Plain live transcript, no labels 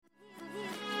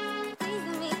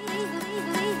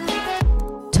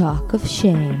Talk of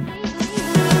Shame.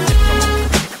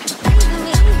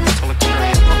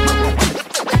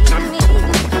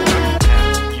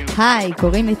 היי,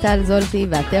 קוראים לי טל זולטי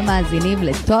ואתם מאזינים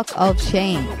ל-Talk of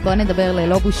Shame. בואו נדבר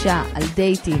ללא בושה על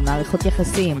דייטים, מערכות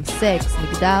יחסים, סקס,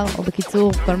 מגדר, או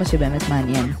בקיצור, כל מה שבאמת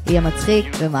מעניין. יהיה מצחיק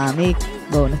ומעמיק,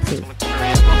 בואו נתחיל.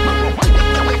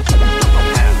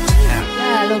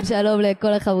 שלום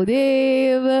לכל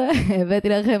החמודים, הבאתי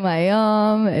לכם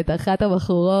היום את אחת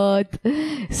הבחורות,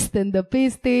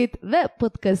 סטנדאפיסטית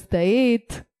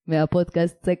ופודקאסטאית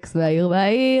מהפודקאסט סקס והעיר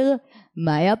והעיר,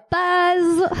 מאיה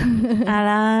פז.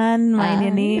 אהלן, מה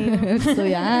העניינים?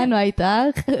 מצוין, מה איתך?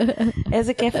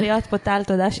 איזה כיף להיות פה טל,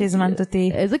 תודה שהזמנת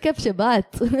אותי. איזה כיף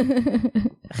שבאת.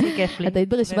 הכי כיף לי. את היית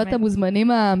ברשימת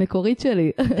המוזמנים המקורית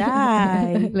שלי.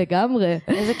 די. לגמרי.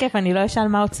 איזה כיף, אני לא אשאל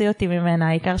מה הוציא אותי ממנה,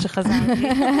 העיקר שחזרתי.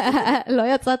 לא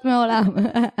יצאת מעולם.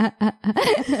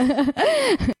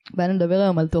 באנו לדבר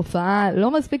היום על תופעה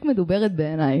לא מספיק מדוברת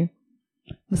בעיניי.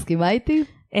 מסכימה איתי?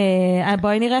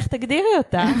 בואי נראה איך תגדירי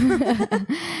אותה.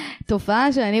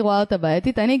 תופעה שאני רואה אותה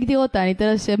בעייתית, אני אגדיר אותה, אני אתן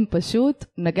לה שם פשוט,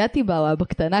 נגעתי בה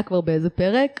בקטנה כבר באיזה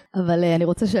פרק, אבל אני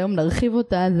רוצה שהיום נרחיב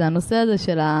אותה, זה הנושא הזה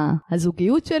של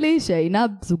הזוגיות שלי שאינה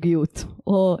זוגיות,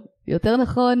 או יותר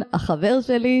נכון, החבר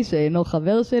שלי שאינו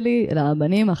חבר שלי, אלא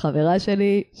הבנים, החברה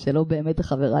שלי, שלא באמת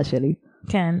החברה שלי.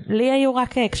 כן, לי היו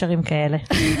רק קשרים כאלה.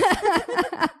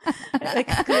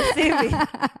 אקסקלוסיבי.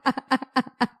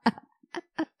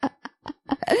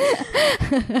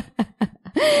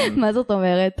 מה זאת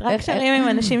אומרת? רק קשרים עם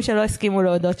אנשים שלא הסכימו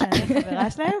להודות שאני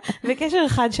חברה שלהם, וקשר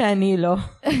אחד שאני לא.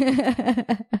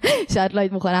 שאת לא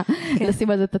היית מוכנה לשים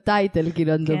על זה את הטייטל,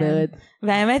 כאילו אני מדברת.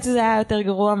 והאמת שזה היה יותר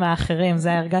גרוע מאחרים,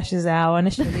 זה הרגש שזה היה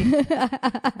העונש שלי.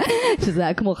 שזה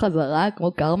היה כמו חזרה,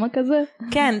 כמו קרמה כזה?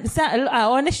 כן,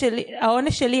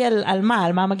 העונש שלי על מה?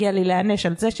 על מה מגיע לי לענש?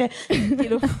 על זה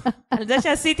שכאילו, על זה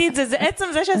שעשיתי את זה, עצם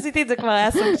זה שעשיתי את זה כבר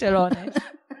היה סוג של עונש.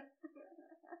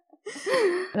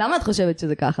 למה את חושבת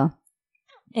שזה ככה?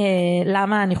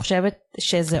 למה אני חושבת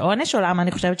שזה עונש, או למה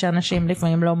אני חושבת שאנשים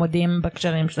לפעמים לא מודים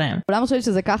בקשרים שלהם? למה חושבת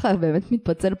שזה ככה באמת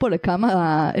מתפצל פה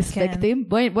לכמה אספקטים?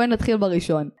 בואי נתחיל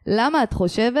בראשון. למה את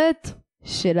חושבת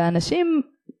שלאנשים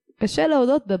קשה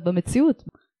להודות במציאות?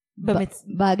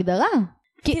 בהגדרה?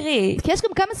 תראי. כי יש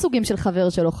גם כמה סוגים של חבר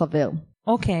שלא חבר.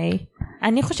 אוקיי.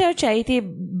 אני חושבת שהייתי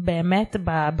באמת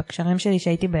בקשרים שלי,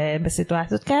 שהייתי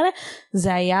בסיטואציות כאלה,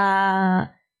 זה היה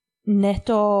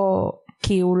נטו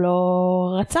כי הוא לא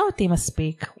רצה אותי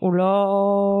מספיק, הוא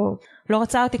לא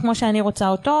רצה אותי כמו שאני רוצה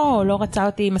אותו, או לא רצה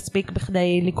אותי מספיק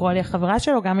בכדי לקרוא לי החברה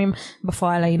שלו, גם אם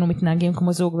בפועל היינו מתנהגים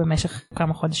כמו זוג במשך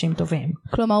כמה חודשים טובים.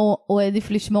 כלומר הוא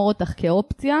העדיף לשמור אותך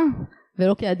כאופציה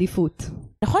ולא כעדיפות.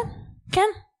 נכון, כן.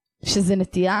 שזה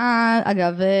נטייה,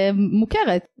 אגב,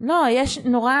 מוכרת. לא, יש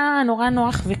נורא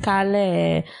נוח וקל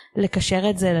לקשר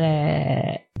את זה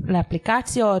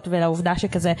לאפליקציות, ולעובדה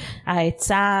שכזה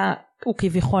ההיצע הוא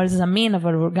כביכול זמין,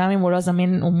 אבל גם אם הוא לא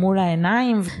זמין הוא מול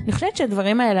העיניים. אני חושבת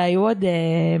שהדברים האלה היו עוד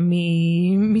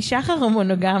משחר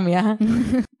המונוגמיה.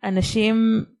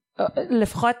 אנשים,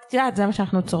 לפחות, זה מה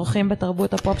שאנחנו צורכים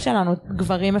בתרבות הפופ שלנו,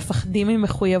 גברים מפחדים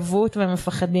ממחויבות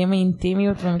ומפחדים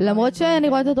מאינטימיות. למרות שאני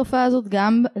רואה את התופעה הזאת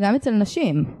גם אצל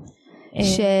נשים.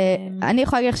 שאני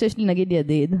יכולה להגיד שיש לי נגיד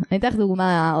ידיד, אני אתן לך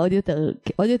דוגמה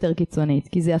עוד יותר קיצונית,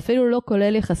 כי זה אפילו לא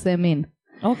כולל יחסי מין.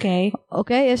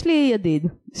 אוקיי, יש לי ידיד,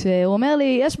 שהוא אומר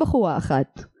לי, יש בחורה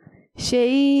אחת,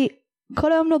 שהיא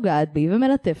כל היום נוגעת בי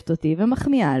ומלטפת אותי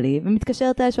ומחמיאה לי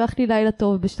ומתקשרת אליי, שולחת לי לילה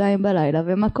טוב ב2 בלילה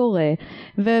ומה קורה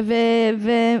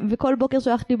וכל בוקר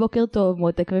שולחת לי בוקר טוב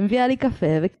מותק ומביאה לי קפה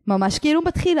וממש כאילו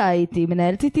מתחילה איתי,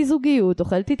 מנהלת איתי זוגיות,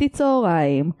 אוכלת איתי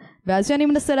צהריים, ואז שאני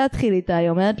מנסה להתחיל איתה היא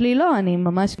אומרת לי לא,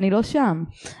 אני לא שם.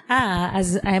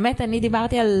 אז האמת אני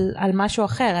דיברתי על משהו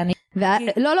אחר,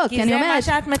 כי זה מה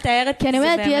שאת מתארת. כי אני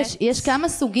אומרת, יש כמה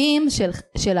סוגים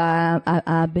של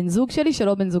הבן זוג שלי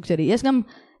שלא בן זוג שלי. יש גם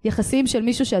יחסים של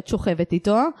מישהו שאת שוכבת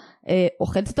איתו,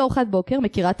 אוכלת איתו ארוחת בוקר,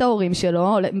 מכירה את ההורים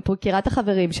שלו, מכירה את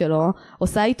החברים שלו,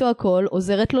 עושה איתו הכל,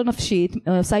 עוזרת לו נפשית,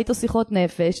 עושה איתו שיחות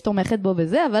נפש, תומכת בו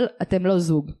וזה, אבל אתם לא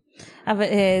זוג. אבל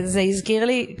זה הזכיר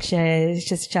לי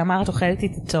כשאמרת אוכלת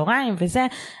איתי צהריים וזה,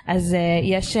 אז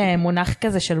יש מונח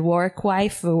כזה של work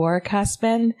wife ו-work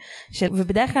husband,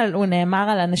 ובדרך כלל הוא נאמר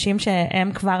על אנשים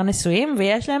שהם כבר נשואים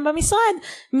ויש להם במשרד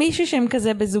מישהו שהם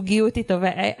כזה בזוגיות איתו,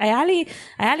 והיה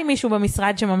לי מישהו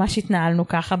במשרד שממש התנהלנו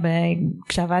ככה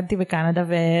כשעבדתי בקנדה,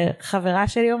 וחברה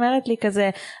שלי אומרת לי כזה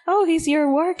oh he's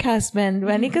your work husband,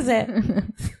 ואני כזה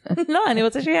לא, אני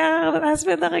רוצה שיהיה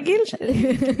ה-husband הרגיל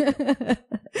שלי.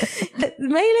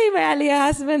 מילא אם היה לי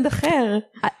ההסבנד אחר.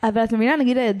 אבל את מבינה,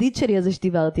 נגיד הידיד שלי הזה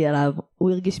שדיברתי עליו,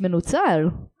 הוא הרגיש מנוצל.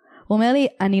 הוא אומר לי,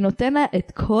 אני נותן לה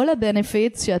את כל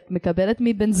הבנפיטס שאת מקבלת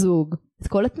מבן זוג, את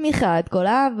כל התמיכה, את כל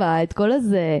האהבה, את כל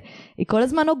הזה, היא כל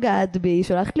הזמן נוגעת בי, היא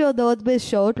שולחת לי הודעות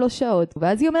בשעות לא שעות,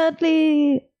 ואז היא אומרת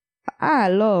לי,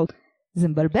 לא, זה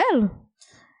מבלבל.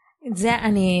 זה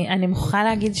אני מוכרחה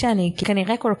להגיד שאני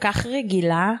כנראה כל כך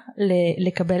רגילה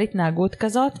לקבל התנהגות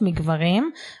כזאת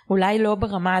מגברים, אולי לא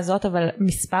ברמה הזאת, אבל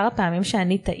מספר הפעמים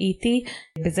שאני טעיתי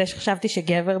בזה שחשבתי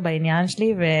שגבר בעניין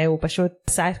שלי והוא פשוט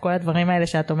עשה את כל הדברים האלה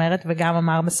שאת אומרת וגם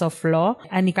אמר בסוף לא,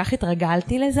 אני כך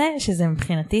התרגלתי לזה שזה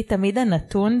מבחינתי תמיד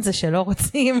הנתון זה שלא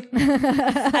רוצים.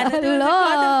 הנתון זה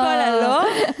קודם כל הלא,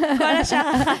 כל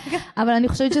השאר אחר כך. אבל אני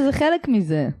חושבת שזה חלק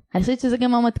מזה. אני חושבת שזה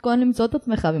גם המתכון למצוא את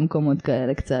עצמך במקומות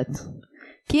כאלה קצת.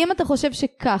 כי אם אתה חושב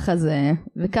שככה זה,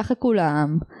 וככה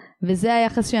כולם, וזה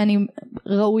היחס שאני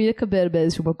ראוי לקבל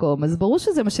באיזשהו מקום, אז ברור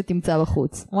שזה מה שתמצא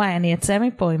בחוץ. וואי, אני אצא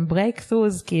מפה עם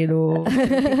breakthroughs, כאילו,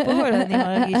 טיפול, אני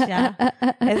מרגישה.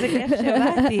 איזה כיף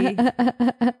שבאתי.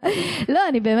 לא,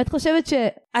 אני באמת חושבת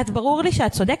את ברור לי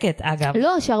שאת צודקת, אגב.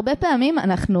 לא, שהרבה פעמים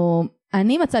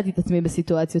אני מצאתי את עצמי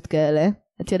בסיטואציות כאלה.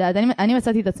 את יודעת, אני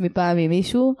מצאתי את עצמי פעם עם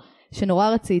מישהו, שנורא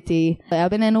רציתי, היה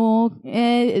בינינו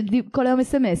כל היום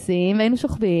אס-אמסים, והיינו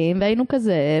שוכבים, והיינו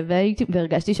כזה,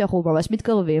 והרגשתי שאנחנו ממש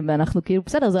מתקרבים, ואנחנו כאילו,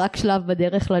 בסדר, זה רק שלב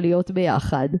בדרך להיות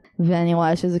ביחד, ואני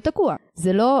רואה שזה תקוע.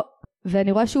 זה לא,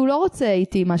 ואני רואה שהוא לא רוצה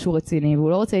איתי משהו רציני, והוא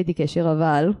לא רוצה איתי קשר,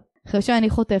 אבל אחרי שאני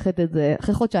חותכת את זה,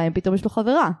 אחרי חודשיים פתאום יש לו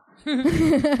חברה.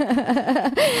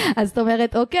 אז זאת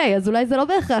אומרת, אוקיי, אז אולי זה לא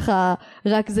בהכרח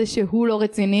רק זה שהוא לא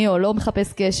רציני, או לא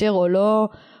מחפש קשר,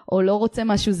 או לא רוצה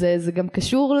משהו, זה גם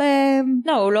קשור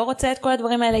לא, הוא לא רוצה את כל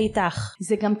הדברים האלה איתך.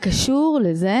 זה גם קשור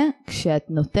לזה, כשאת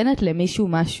נותנת למישהו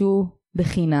משהו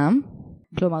בחינם,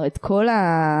 כלומר,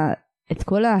 את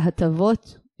כל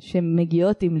ההטבות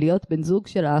שמגיעות עם להיות בן זוג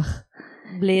שלך,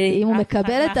 אם הוא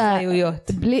מקבל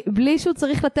את בלי שהוא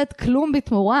צריך לתת כלום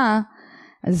בתמורה,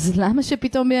 אז למה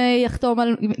שפתאום יחתום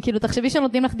על, כאילו, תחשבי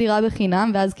שנותנים לך דירה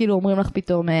בחינם, ואז כאילו אומרים לך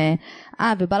פתאום,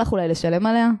 ובא לך אולי לשלם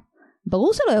עליה?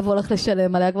 ברור שלא יבוא לך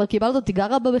לשלם עליה, כבר קיבלת אותי,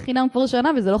 גרה בה בחינם כבר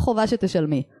שנה, וזה לא חובה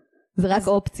שתשלמי. זה רק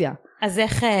אופציה. אז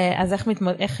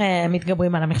איך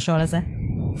מתגברים על המכשול הזה?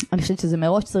 אני חושבת שזה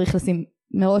מראש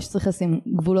צריך לשים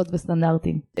גבולות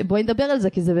וסטנדרטים. בואי נדבר על זה,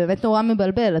 כי זה באמת נורא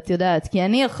מבלבל, את יודעת, כי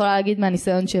אני יכולה להגיד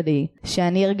מהניסיון שלי,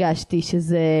 שאני הרגשתי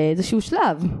שזה איזשהו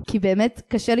שלב, כי באמת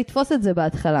קשה לתפוס את זה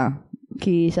בהתחלה,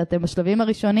 כי שאתם בשלבים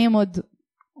הראשונים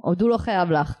עוד הוא לא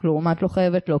חייב לך כלום, את לא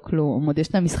חייבת לו כלום, עוד יש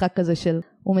את המשחק כזה של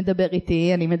הוא מדבר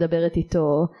איתי, אני מדברת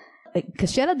איתו.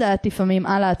 קשה לדעת לפעמים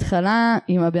על ההתחלה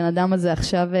אם הבן אדם הזה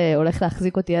עכשיו הולך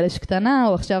להחזיק אותי על אש קטנה,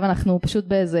 או עכשיו אנחנו פשוט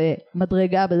באיזה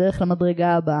מדרגה, בדרך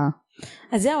למדרגה הבאה.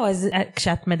 אז זהו, אז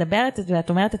כשאת מדברת ואת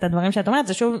אומרת את הדברים שאת אומרת,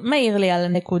 זה שוב מעיר לי על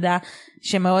הנקודה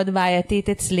שמאוד בעייתית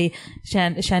אצלי,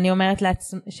 שאני אומרת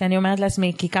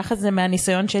לעצמי, כי ככה זה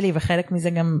מהניסיון שלי, וחלק מזה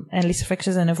גם אין לי ספק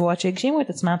שזה נבואות שהגשימו את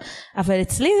עצמם, אבל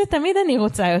אצלי זה תמיד אני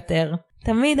רוצה יותר.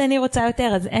 תמיד אני רוצה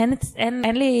יותר, אז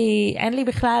אין לי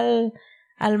בכלל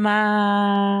על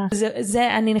מה,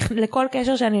 לכל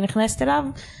קשר שאני נכנסת אליו,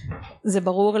 זה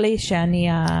ברור לי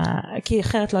כי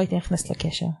אחרת לא הייתי נכנסת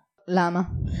לקשר. למה?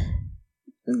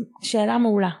 שאלה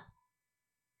מעולה.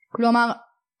 כלומר,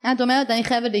 את אומרת, אני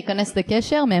חייבת להיכנס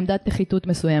לקשר מעמדת נחיתות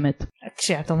מסוימת.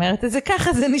 כשאת אומרת את זה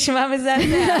ככה, זה נשמע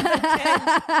מזעזע.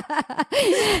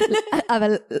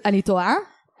 אבל אני טועה?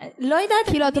 לא יודעת.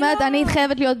 כאילו, את אומרת, אני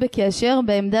חייבת להיות בקשר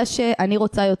בעמדה שאני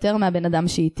רוצה יותר מהבן אדם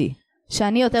שאיתי.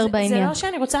 שאני יותר בעניין. זה לא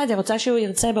שאני רוצה את זה, רוצה שהוא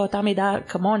ירצה באותה מידה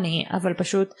כמוני, אבל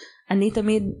פשוט אני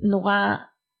תמיד נורא,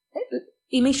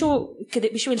 אם מישהו,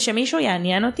 בשביל שמישהו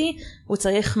יעניין אותי, הוא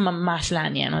צריך ממש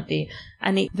לעניין אותי.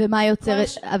 ומה יוצר,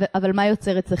 אבל מה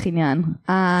יוצר אצלך עניין?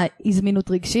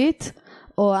 הזמינות רגשית?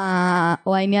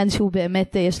 או העניין שהוא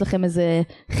באמת יש לכם איזה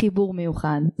חיבור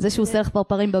מיוחד? זה שהוא עושה לך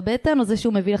פרפרים בבטן, או זה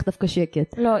שהוא מביא לך דווקא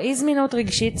שקט? לא, אי זמינות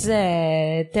רגשית זה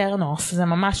turn off, זה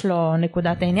ממש לא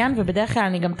נקודת העניין, ובדרך כלל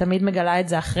אני גם תמיד מגלה את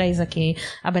זה אחרי זה, כי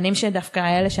הבנים שדווקא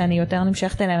האלה שאני יותר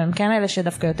נמשכת אליהם, הם כן אלה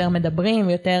שדווקא יותר מדברים,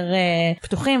 יותר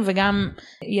פתוחים, וגם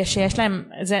שיש להם,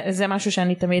 זה משהו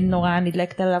שאני תמיד נורא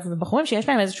נדלקת עליו, ובחורים שיש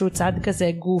להם איזשהו צד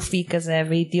כזה גופי כזה,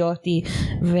 ואידיוטי,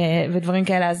 ודברים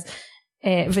כאלה, אז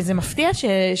וזה מפתיע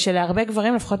שלהרבה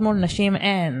גברים לפחות מול נשים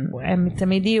אין, הם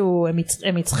תמיד יהיו,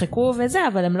 הם יצחקו וזה,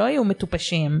 אבל הם לא יהיו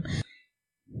מטופשים,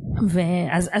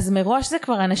 אז מראש זה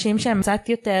כבר אנשים שהם קצת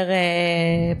יותר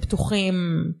פתוחים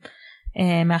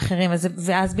מאחרים,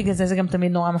 ואז בגלל זה גם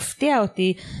תמיד נורא מפתיע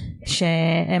אותי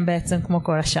שהם בעצם כמו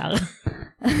כל השאר.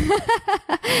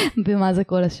 במה זה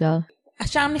כל השאר?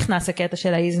 שם נכנס הקטע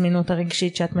של האי-זמינות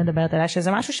הרגשית שאת מדברת עליה,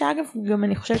 שזה משהו שאגב, גם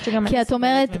אני חושבת שגם... כי את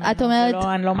אומרת,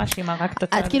 אני לא מאשימה רק את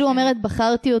הצד. את כאילו אומרת,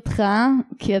 בחרתי אותך,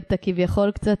 כי אתה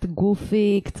כביכול קצת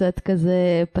גופי, קצת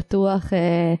כזה פתוח,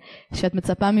 שאת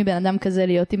מצפה מבן אדם כזה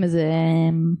להיות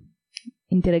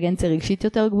אינטליגנציה רגשית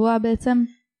יותר גבוהה בעצם?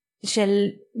 של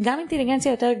גם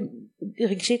אינטליגנציה יותר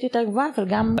רגשית יותר גבוהה, אבל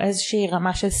גם איזושהי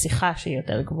רמה של שיחה שהיא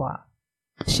יותר גבוהה.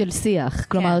 של שיח,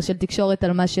 כלומר של תקשורת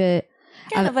על מה ש...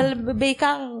 כן, אבל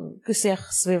בעיקר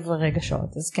שיח סביב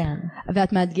הרגשות, אז כן.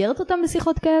 ואת מאתגרת אותם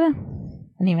בשיחות כאלה?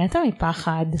 אני מתה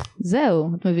מפחד. זהו,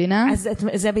 את מבינה? אז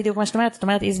זה בדיוק מה שאת אומרת, זאת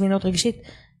אומרת אי זמינות רגשית,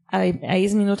 האי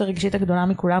זמינות הרגשית הגדולה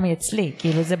מכולם היא אצלי,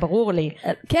 כאילו זה ברור לי.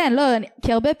 כן, לא,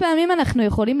 כי הרבה פעמים אנחנו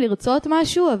יכולים לרצות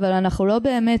משהו, אבל אנחנו לא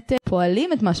באמת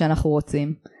פועלים את מה שאנחנו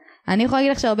רוצים. אני יכולה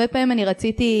להגיד לך שהרבה פעמים אני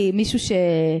רציתי מישהו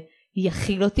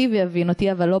שיכיל אותי ויבין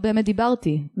אותי, אבל לא באמת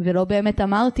דיברתי, ולא באמת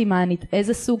אמרתי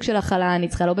איזה סוג של הכלה אני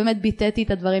צריכה, לא באמת ביטאתי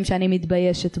את הדברים שאני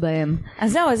מתביישת בהם.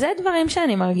 אז זהו, זה דברים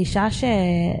שאני מרגישה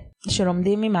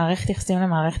שלומדים ממערכת יחסים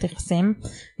למערכת יחסים,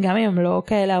 גם אם הם לא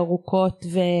כאלה ארוכות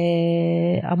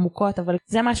ועמוקות, אבל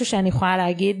זה משהו שאני יכולה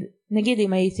להגיד, נגיד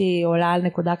אם הייתי עולה על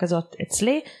נקודה כזאת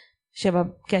אצלי,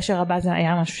 שבקשר הבא זה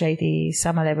היה משהו שהייתי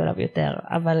שמה לב אליו יותר,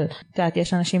 אבל את יודעת,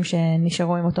 יש אנשים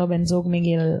שנשארו עם אותו בן זוג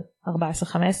מגיל 14-15,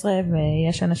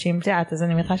 ויש אנשים, את יודעת, אז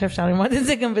אני מניחה שאפשר ללמוד את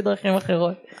זה גם בדרכים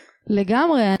אחרות.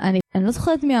 לגמרי, אני לא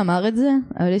זוכרת מי אמר את זה,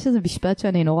 אבל יש איזה משפט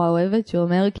שאני נורא אוהבת,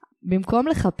 שאומר, במקום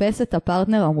לחפש את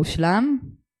הפרטנר המושלם,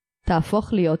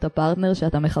 תהפוך להיות הפרטנר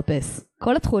שאתה מחפש.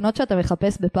 כל התכונות שאתה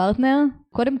מחפש בפרטנר,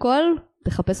 קודם כל,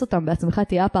 תחפש אותם בעצמך,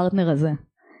 תהיה הפרטנר הזה.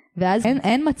 ואז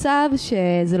אין מצב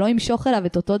שזה לא ימשוך אליו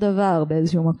את אותו דבר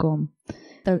באיזשהו מקום.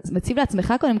 אתה מציב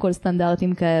לעצמך קודם כל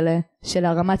סטנדרטים כאלה, של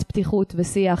הרמת פתיחות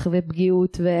ושיח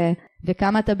ופגיעות,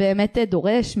 וכמה אתה באמת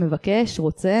דורש, מבקש,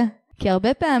 רוצה. כי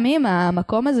הרבה פעמים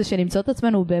המקום הזה שנמצא את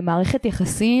עצמנו במערכת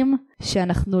יחסים,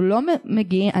 שאנחנו לא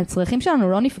מגיעים, הצרכים שלנו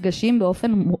לא נפגשים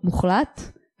באופן מוחלט,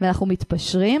 ואנחנו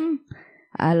מתפשרים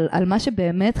על מה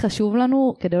שבאמת חשוב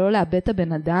לנו, כדי לא לאבד את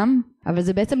הבן אדם, אבל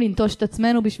זה בעצם לנטוש את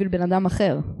עצמנו בשביל בן אדם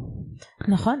אחר.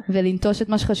 נכון. ולנטוש את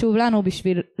מה שחשוב לנו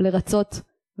בשביל לרצות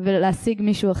ולהשיג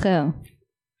מישהו אחר.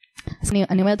 אז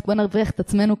אני אומרת, בוא נרוויח את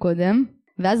עצמנו קודם,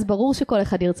 ואז ברור שכל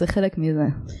אחד ירצה חלק מזה.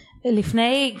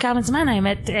 לפני כמה זמן,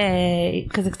 האמת,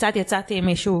 כזה קצת יצאתי עם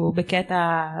מישהו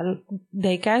בקטע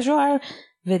די קאז'ואל,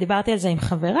 ודיברתי על זה עם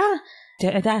חברה,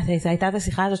 את יודעת, הייתה את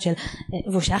השיחה הזאת של,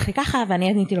 והוא שלח לי ככה, ואני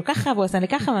עניתי לו ככה, והוא עשה לי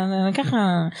ככה, ואני ככה,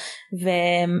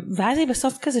 ואז היא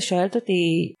בסוף כזה שואלת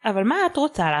אותי, אבל מה את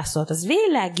רוצה לעשות? עזבי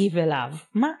להגיב אליו,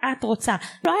 מה את רוצה?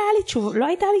 לא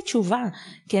הייתה לי תשובה,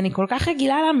 כי אני כל כך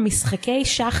רגילה למשחקי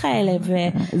שח האלה,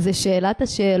 זה שאלת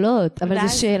השאלות, אבל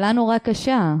זו שאלה נורא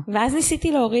קשה. ואז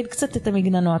ניסיתי להוריד קצת את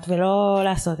המגננות, ולא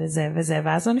לעשות את זה וזה,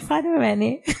 ואז הוא נפרד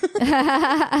ממני.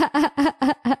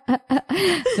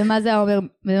 ומה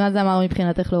זה אמר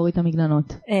מבחינתך להוריד את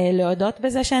המגננות? להודות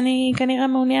בזה שאני כנראה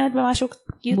מעוניינת במשהו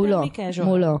יותר מקאז'ואל.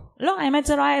 מולו. לא, האמת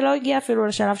זה לא הגיע אפילו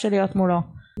לשלב של להיות מולו.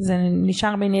 זה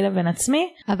נשאר ביני לבין עצמי.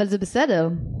 אבל זה בסדר.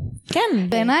 כן.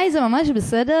 בעיניי זה ממש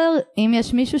בסדר, אם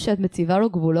יש מישהו שאת מציבה לו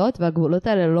גבולות, והגבולות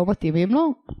האלה לא מתאימים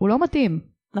לו, הוא לא מתאים.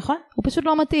 נכון. הוא פשוט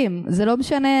לא מתאים. זה לא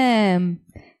משנה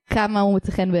כמה הוא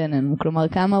מוצא חן בעינינו, כלומר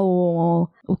כמה הוא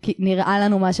נראה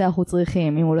לנו מה שאנחנו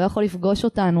צריכים. אם הוא לא יכול לפגוש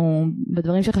אותנו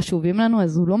בדברים שחשובים לנו,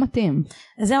 אז הוא לא מתאים.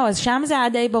 זהו, אז שם זה היה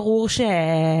די ברור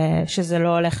שזה לא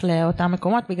הולך לאותם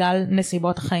מקומות, בגלל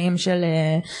נסיבות החיים של,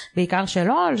 בעיקר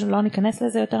שלו, שלא ניכנס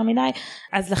לזה יותר מדי.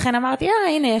 אז לכן אמרתי,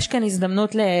 הנה יש כאן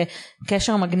הזדמנות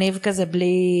לקשר מגניב כזה,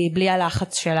 בלי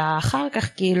הלחץ שלה אחר כך,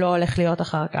 כי לא הולך להיות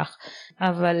אחר כך.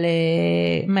 אבל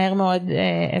מהר מאוד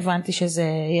הבנתי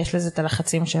שיש לזה את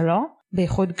הלחצים שלו,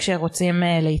 בייחוד כשרוצים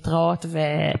להתראות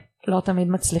ולא תמיד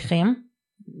מצליחים,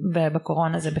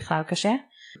 בקורונה זה בכלל קשה,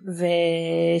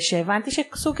 ושהבנתי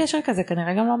שסוג קשר כזה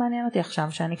כנראה גם לא מעניין אותי עכשיו,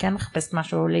 שאני כן מחפשת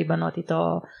משהו להיבנות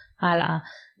איתו הלאה.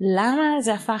 למה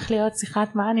זה הפך להיות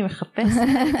שיחת מה אני מחפשת?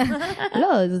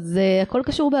 לא, זה הכל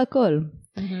קשור בהכל.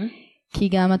 כי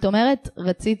גם את אומרת,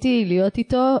 רציתי להיות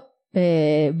איתו,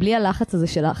 בלי הלחץ הזה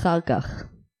של אחר כך.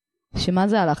 שמה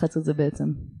זה הלחץ הזה בעצם?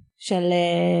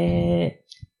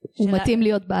 הוא מתאים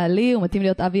להיות בעלי, הוא מתאים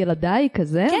להיות אבי ילדיי,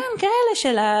 כזה? כן, כאלה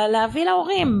של להביא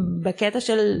להורים, בקטע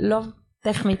של לא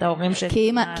טכנית ההורים שלי.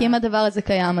 כי אם הדבר הזה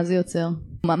קיים, אז זה יוצר.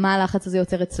 מה הלחץ הזה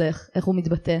יוצר אצלך? איך הוא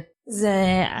מתבטא?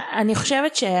 אני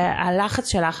חושבת שהלחץ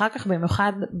שלה אחר כך,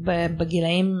 במיוחד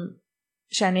בגילאים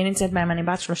שאני נמצאת בהם, אני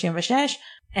בת 36,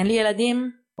 אין לי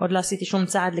ילדים, עוד לא עשיתי שום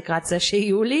צעד לקראת זה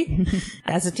שיהיו לי,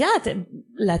 אז את יודעת,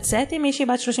 לצאת עם מישהי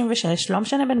בת 36, לא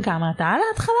משנה בין כמה אתה, על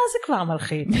ההתחלה זה כבר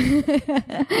מלחיץ.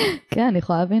 כן, אני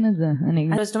יכולה להבין את זה.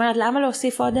 זאת אומרת, למה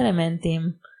להוסיף עוד אלמנטים?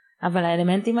 אבל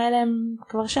האלמנטים האלה הם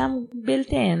כבר שם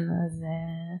בילט-אין, אז...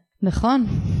 נכון,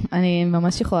 אני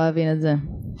ממש יכולה להבין את זה.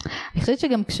 אני חושבת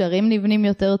שגם קשרים נבנים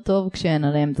יותר טוב כשאין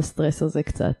עליהם את הסטרס הזה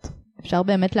קצת. אפשר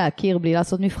באמת להכיר בלי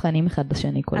לעשות מבחנים אחד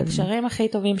בשני כל הזמן. הקשרים הכי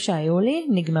טובים שהיו לי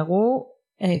נגמרו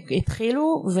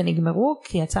התחילו ונגמרו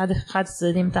כי הצד אחד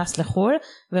הצדדים טס לחול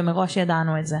ומראש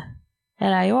ידענו את זה.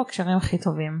 אלה היו הקשרים הכי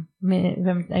טובים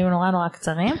והם היו נורא נורא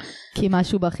קצרים. כי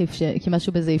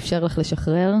משהו בזה אפשר לך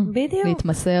לשחרר? בדיוק.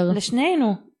 להתמסר?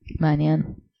 לשנינו. מעניין.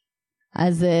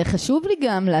 אז חשוב לי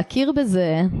גם להכיר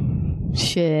בזה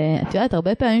שאת יודעת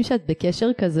הרבה פעמים שאת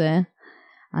בקשר כזה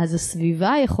אז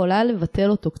הסביבה יכולה לבטל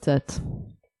אותו קצת.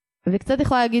 וקצת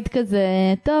יכולה להגיד כזה,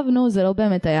 טוב נו זה לא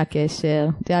באמת היה קשר,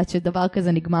 את יודעת שדבר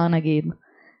כזה נגמר נגיד,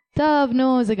 טוב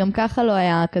נו זה גם ככה לא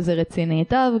היה כזה רציני,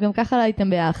 טוב גם ככה לא הייתם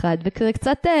ביחד, וכזה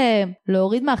קצת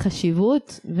להוריד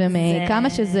מהחשיבות ומכמה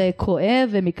שזה כואב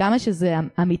ומכמה שזה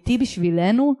אמיתי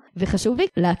בשבילנו, וחשוב לי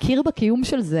להכיר בקיום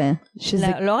של זה.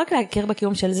 לא רק להכיר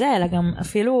בקיום של זה, אלא גם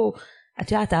אפילו,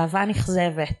 את יודעת, אהבה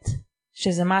נכזבת.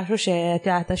 שזה משהו שאת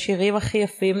יודעת, השירים הכי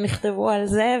יפים נכתבו על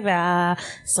זה,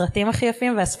 והסרטים הכי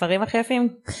יפים והספרים הכי יפים,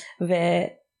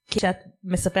 וכשאת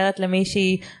מספרת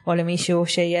למישהי או למישהו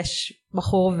שיש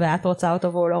בחור ואת רוצה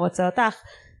אותו והוא לא רוצה אותך,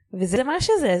 וזה מה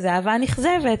שזה, זה אהבה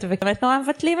נכזבת, וכמת נורא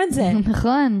מבטלים את זה.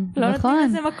 נכון, לא נכון. נותנים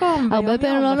לזה מקום. הרבה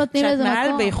פעמים לא נותנים לזה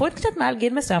מקום. בייחוד קצת מעל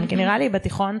גיל מסוים, כי נראה לי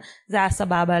בתיכון זה היה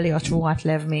סבבה להיות שבורת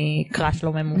לב מקראש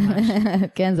לא ממומש.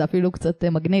 כן, זה אפילו קצת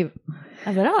מגניב.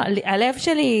 אבל לא, הלב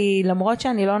שלי, למרות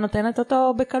שאני לא נותנת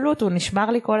אותו בקלות, הוא נשבר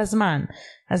לי כל הזמן.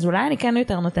 אז אולי אני כן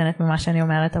יותר נותנת ממה שאני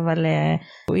אומרת, אבל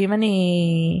אם אני,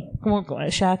 כמו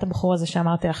שאת הבחור הזה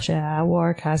שאמרתי לך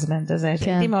שה-work husband הזה,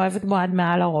 שהייתי מאוהבת בו עד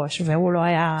מעל הראש, והוא לא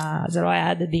היה, זה לא היה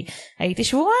הדדי, הייתי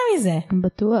שבורה מזה.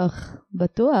 בטוח,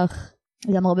 בטוח.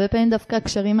 גם הרבה פעמים דווקא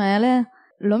הקשרים האלה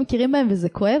לא מכירים בהם וזה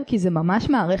כואב, כי זה ממש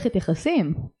מערכת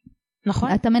יחסים.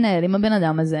 נכון. אתה מנהל עם הבן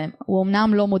אדם הזה, הוא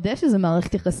אמנם לא מודה שזה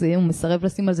מערכת יחסים, הוא מסרב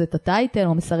לשים על זה את הטייטל,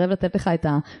 הוא מסרב לתת לך את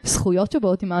הזכויות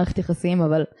שבאות עם מערכת יחסים,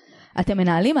 אבל אתם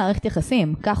מנהלים מערכת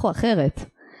יחסים, כך או אחרת.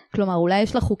 כלומר, אולי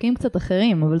יש לה חוקים קצת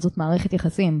אחרים, אבל זאת מערכת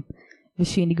יחסים.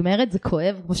 ושהיא נגמרת זה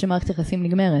כואב כמו שמערכת יחסים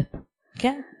נגמרת.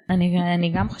 כן,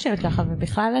 אני גם חושבת ככה,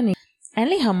 ובכלל אין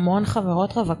לי המון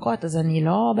חברות רווקות, אז אני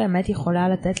לא באמת יכולה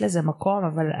לתת לזה מקום,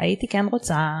 אבל הייתי כן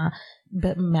רוצה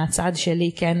מהצד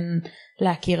שלי כן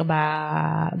להכיר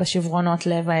בשברונות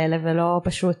לב האלה, ולא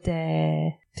פשוט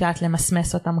תיאת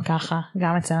למסמס אותם ככה,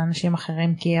 גם אצל אנשים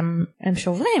אחרים, כי הם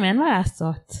שוברים, אין מה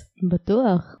לעשות.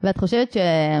 בטוח. ואת חושבת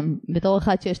שבתור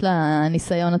אחד שיש לה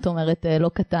ניסיון, את אומרת, לא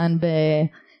קטן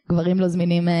בגברים לא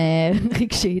זמינים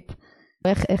רגשית,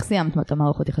 איך סיימת את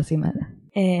המערכות יחסים האלה?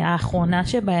 האחרונה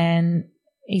שבהן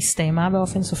הסתיימה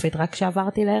באופן סופית רק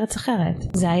כשעברתי לארץ אחרת.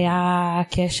 זה היה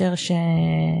קשר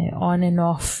ש-on and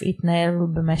off התנהל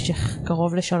במשך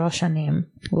קרוב ל3 שנים.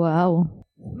 וואו.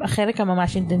 החלק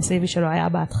הממש אינטנסיבי שלו היה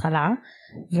בהתחלה,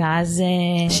 ואז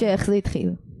שאיך זה התחיל?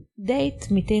 דייט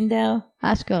מטינדר.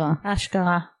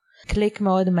 אשכרה. קליק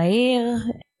מאוד מהיר,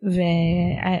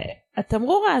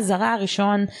 התמרור האזהרה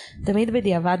הראשון, תמיד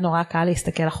בדיעבד נורא קל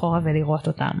להסתכל אחורה ולראות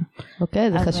אותם.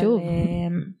 אוקיי, זה חשוב.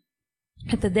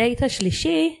 את הדייט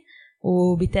השלישי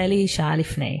הוא ביטל לי שעה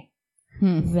לפני.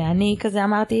 ואני כזה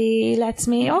אמרתי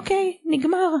לעצמי, אוקיי,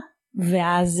 נגמר.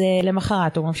 ואז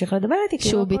למחרת הוא ממשיך לדבר איתי.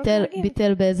 שהוא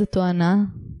ביטל באיזה תואנה?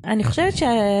 אני חושבת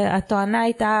שהתואנה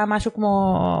הייתה משהו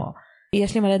כמו,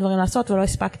 יש לי מלא דברים לעשות ולא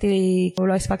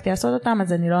הספקתי לעשות אותם,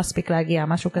 אז אני לא אספיק להגיע,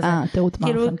 משהו כזה. תירוץ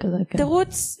מערכן כזה.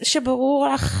 תירוץ שברור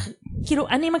לך, כאילו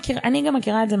אני גם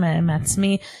מכירה את זה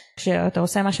מעצמי, כשאתה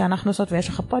עושה מה שאנחנו עושות ויש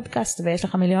לך פודקאסט ויש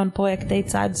לך מיליון פרויקטי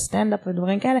צד, סטנדאפ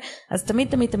ודברים כאלה, אז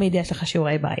תמיד יש לך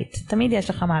שיעורי בית, תמיד יש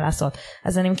לך מה לעשות.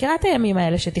 אז אני מכירה את הימים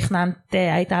האלה שתכננת,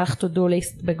 הייתה לך to do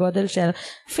list בגודל של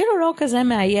אפילו לא כזה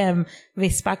מאיים,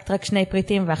 והספקת רק 2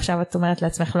 פריטים ועכשיו את אומרת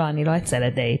לעצמך לא, אני לא אצא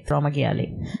לדייט, לא מגיע לי.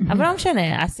 אבל לא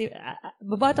משנה,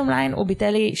 בבוטום ליין הוא ביטל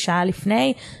לי שעה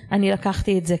לפני, אני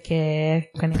לקחתי את זה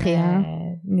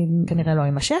כנראה לא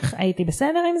יימשך, הייתי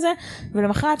בסדר עם זה,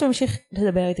 ולמחרת הוא המשיך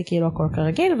לדבר איתי כאילו הכל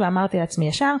כרגיל, ואמרתי לעצמי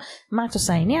ישר, מה את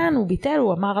עושה עניין? הוא ביטל,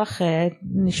 הוא אמר לך,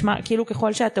 נשמע כאילו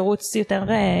ככל שהתירוץ יותר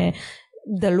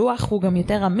דלוח, הוא גם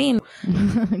יותר אמין.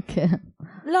 כן.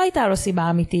 לא הייתה לו סיבה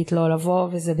אמיתית לא לבוא,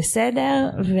 וזה בסדר,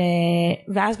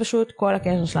 ואז פשוט כל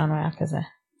הקשר שלנו היה כזה,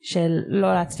 של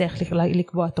לא להצליח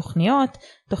לקבוע תוכניות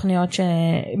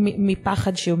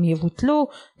מפחד שהם יבוטלו,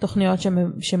 תוכניות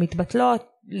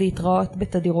שמתבטלות, להתראות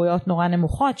בתדירויות נורא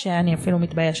נמוכות, שאני אפילו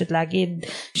מתביישת להגיד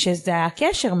שזה היה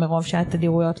קשר מרוב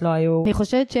שהתדירויות לא היו. אני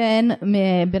חושבת שאין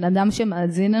בן אדם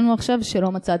שמאזין לנו עכשיו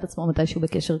שלא מצא את עצמו מתישהו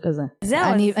בקשר כזה.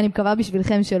 אני מקווה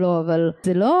בשבילכם שלא, אבל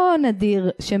זה לא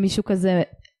נדיר שמישהו כזה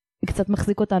קצת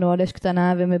מחזיק אותנו על אש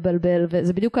קטנה ומבלבל,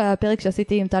 וזה בדיוק הפרק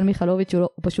שעשיתי עם טל מיכלוביץ', הוא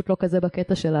פשוט לא כזה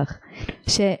בקטע שלך.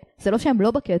 שזה לא שהם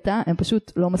לא בקטע, הם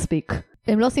פשוט לא מספיק.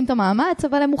 הם לא עושים את המאמץ,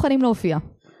 אבל הם מוכנים להופיע.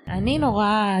 אני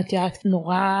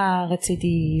נורא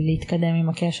רציתי להתקדם עם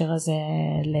הקשר הזה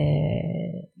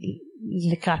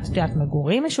לקראת, את יודעת,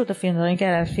 מגורים משותפים, דברים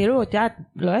כאלה, אפילו, את יודעת,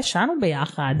 לא ישנו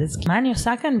ביחד, אז מה אני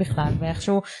עושה כאן בכלל,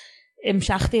 ואיכשהו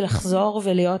המשכתי לחזור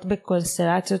ולהיות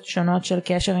בקונסטלציות שונות של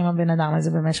קשר עם הבן אדם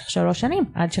הזה במשך 3 שנים,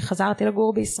 עד שחזרתי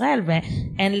לגור בישראל,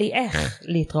 ואין לי איך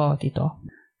להתראות איתו.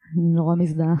 אני נורא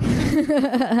מזדהה.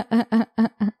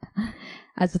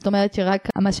 אז זאת אומרת שרק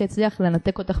מה שהצליח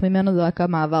לנתק אותך ממנו זה רק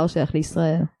המעבר שלך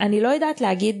לישראל. אני לא יודעת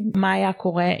להגיד מה היה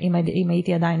קורה אם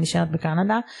הייתי עדיין נשארת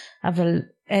בקנדה, אבל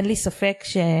אין לי ספק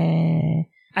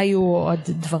שהיו עוד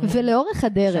דברים. ולאורך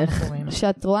הדרך,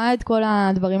 שאת רואה את כל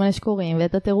הדברים האלה שקורים,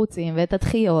 ואת התירוצים, ואת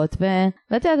הדחיות,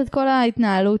 ואת יודעת את כל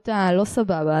ההתנהלות הלא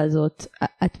סבבה הזאת,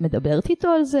 את מדברת איתו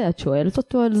על זה? את שואלת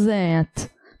אותו על זה? את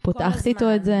פותחת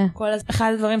איתו את זה?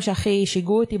 אחד הדברים שהכי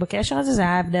שיגעו אותי בקשר הזה, זה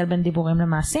היה ההבדל בין דיבורים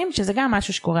למעשים, שזה גם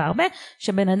משהו שקורה הרבה,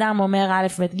 שבן אדם אומר א'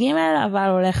 ב' ג', אבל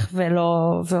הולך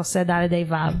ועושה ד'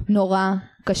 ה' ו'. נורא,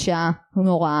 קשה,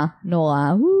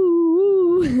 נורא.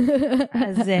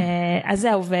 אז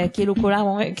זהו, וכאילו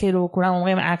כולם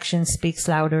אומרים action speaks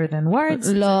louder than words.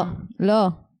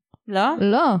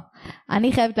 לא.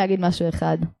 אני חייבת להגיד משהו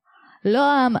אחד.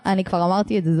 לא, אני כבר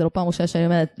אמרתי את זה, זה לא פעם ראשונה שאני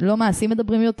אומרת, לא מעשים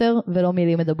מדברים יותר ולא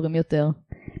מילים מדברים יותר.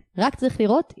 רק צריך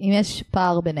לראות אם יש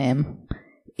פער ביניהם.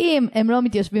 אם הם לא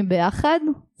מתיישבים ביחד,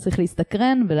 צריך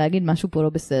להסתקרן ולהגיד משהו פה לא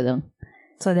בסדר.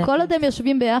 צודק. כל עוד הם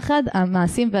יושבים ביחד,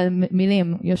 המעשים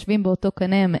והמילים יושבים באותו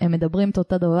קנה, הם מדברים את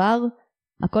אותו דבר,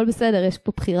 הכל בסדר, יש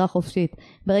פה בחירה חופשית.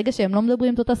 ברגע שהם לא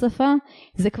מדברים את אותה שפה,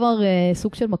 זה כבר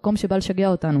סוג של מקום שבא לשגע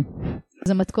אותנו.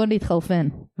 זה מתכון להתחרפן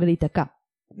ולהיתקע.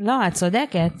 לא, את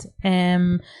צודקת.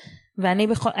 ואני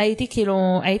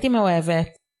הייתי מאוהבת.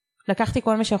 לקחתי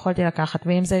כל מה שיכולתי לקחת,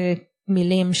 ואם זה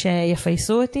מילים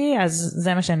שיפייסו אותי, אז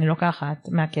זה מה שאני לוקחת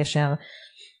מהקשר.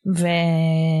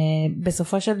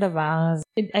 ובסופו של דבר,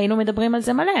 היינו מדברים על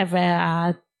זה מלא,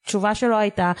 התשובה שלו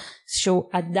הייתה שהוא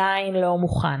עדיין לא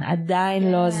מוכן,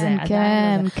 עדיין לא זה.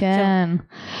 כן.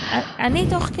 אני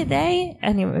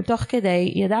תוך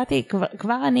כדי ידעתי,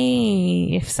 כבר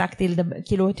אני הפסקתי לדבר,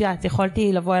 כאילו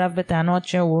יכולתי לבוא אליו בטענות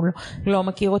שהוא לא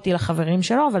מכיר אותי לחברים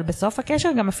שלו, אבל בסוף הקשר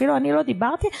גם אפילו אני לא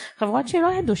דיברתי, חברות שלי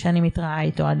לא ידעו שאני מתראה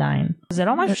איתו עדיין. זה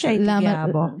לא משהו שהייתי גאה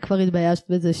בו. כבר התביישת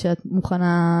בזה שאת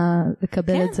מוכנה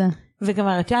לקבל את זה? וגם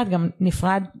גם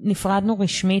נפרדנו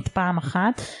רשמית פעם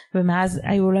אחת, ומאז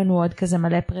היו לנו עוד כזה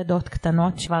מלא פרדות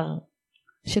קטנות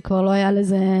שכבר לא היה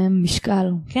לזה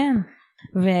משקל. כן.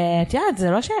 ואת יודעת,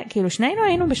 זה לא כאילו שנינו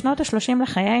היינו בשנות ה-30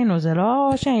 לחיינו, זה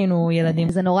לא שהיינו ילדים.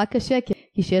 זה נורא קשה,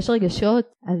 כי שיש רגשות,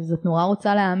 אז את נורא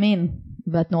רוצה להאמין,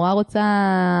 ואת נורא רוצה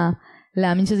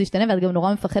להאמין שזה ישתנה, ואת גם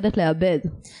נורא מפחדת לאבד.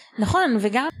 נכון,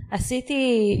 וגם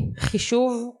עשיתי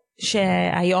חישוב,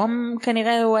 שהיום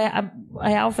כנראה הוא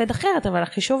היה עובד אחרת, אבל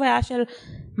החישוב היה של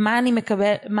מה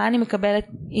אני מקבלת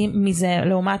מזה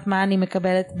לעומת מה אני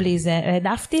מקבלת בלי זה.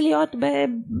 העדפתי להיות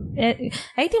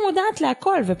הייתי מודעת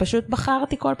להכל, ופשוט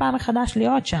בחרתי כל פעם מחדש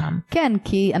להיות שם. כן,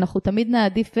 כי אנחנו תמיד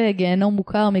נעדיף גיהנום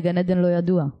מוכר מגן עדן לא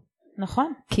ידוע.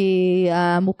 נכון. כי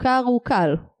המוכר הוא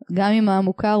קל, גם אם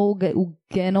המוכר הוא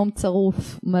גיהנום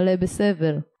צרוף מלא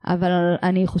בסבל, אבל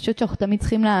אני חושבת שאנחנו תמיד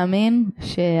צריכים להאמין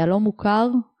שהלא מוכר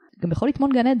גם יכול לתמון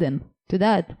גן עדן. את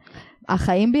יודעת,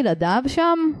 החיים בלעדיו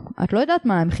שם, את לא יודעת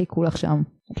מה הם חיכו לך שם.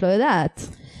 את לא יודעת.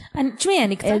 תשמעי,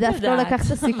 אני קצת יודעת. העדפת לא לקחת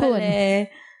את הסיכון.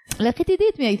 לכי תדעי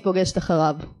את מי היית פוגשת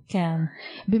אחריו. כן.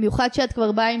 במיוחד שאת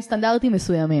כבר באה עם סטנדרטים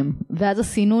מסוימים. ואז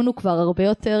הסינון הוא כבר הרבה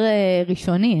יותר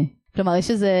ראשוני. כלומר,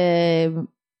 יש איזה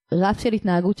רף של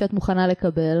התנהגות שאת מוכנה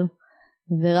לקבל,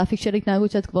 ורף של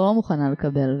התנהגות שאת כבר לא מוכנה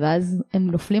לקבל. ואז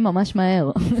הם נופלים ממש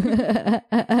מהר.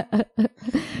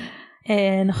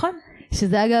 נכון.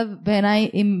 שזה אגב בעיניי,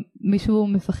 אם מישהו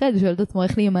מפחד שואל את עצמו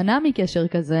איך להימנע מקשר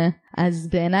כזה, אז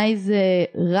בעיניי זה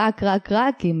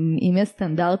רק אם יש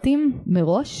סטנדרטים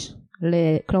מראש,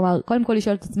 כלומר קודם כל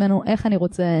לשאול את עצמנו איך אני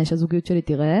רוצה שהזוגיות שלי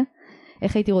תראה,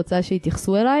 איך הייתי רוצה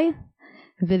שיתייחסו אליי,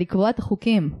 ולקבוע את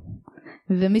החוקים.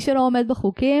 ומי שלא עומד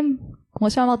בחוקים,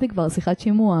 כמו שאמרתי כבר, שיחת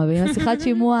שימוע, ואם השיחת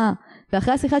שימוע,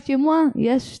 ואחרי השיחת שימוע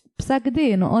יש פסק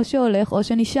דין, או שהולך או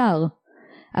שנשאר,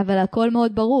 אבל הכל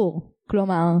מאוד ברור.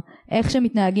 כלומר, איך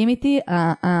שמתנהגים איתי,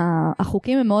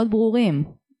 החוקים הם מאוד ברורים.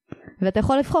 ואתה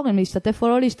יכול לבחור אם להשתתף או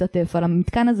לא להשתתף, על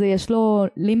המתקן הזה יש לו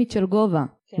לימיט של גובה.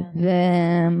 כן.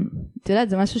 ואת יודעת,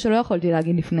 זה משהו שלא יכולתי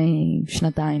להגיד לפני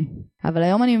 2 אבל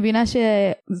היום אני מבינה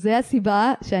שזה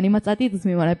הסיבה שאני מצאתי את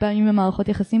עצמי מלא פעמים במערכות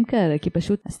יחסים כאלה, כי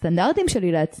פשוט הסטנדרטים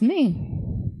שלי לעצמי,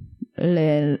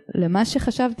 למה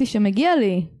שחשבתי שמגיע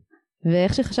לי,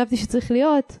 ואיך שחשבתי שצריך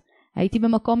להיות, הייתי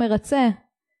במקום מרצה,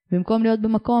 במקום להיות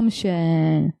במקום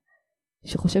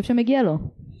שחושב שמגיע לו.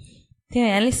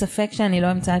 תראי, אין לי ספק שאני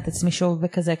לא אמצא את עצמי שוב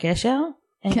בכזה קשר.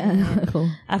 כן.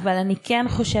 אבל אני כן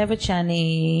חושבת שאני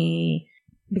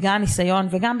בגלל הניסיון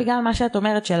וגם בגלל מה שאת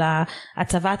אומרת של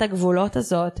הצבת הגבולות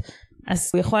הזאת,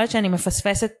 אז יכול להיות שאני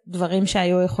מפספסת דברים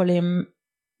שהיו יכולים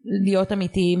להיות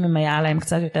אמיתיים אם היה להם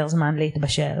קצת יותר זמן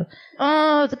להתבשל.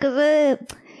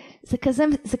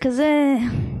 זה כזה,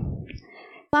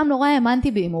 פעם נורא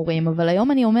האמנתי בהימורים, אבל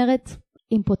היום אני אומרת,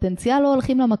 עם פוטנציאל לא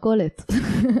הולכים למכולת.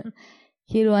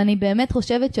 כאילו אני באמת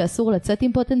חושבת שאסור לצאת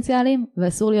עם פוטנציאלים,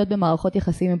 ואסור להיות במערכות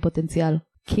יחסים עם פוטנציאל.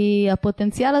 כי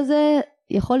הפוטנציאל הזה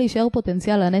יכול להישאר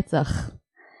פוטנציאל לנצח.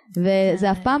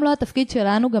 וזה אף פעם לא התפקיד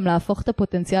שלנו גם להפוך את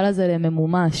הפוטנציאל הזה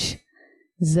לממומש.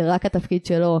 זה רק התפקיד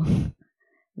שלו.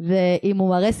 ואם הוא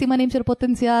מראה סימנים של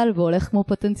פוטנציאל, והולך כמו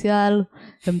פוטנציאל,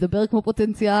 ומדבר כמו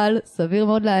פוטנציאל, סביר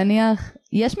מאוד להניח.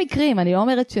 יש מקרים, אני לא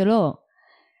אומרת שלא.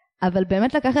 אבל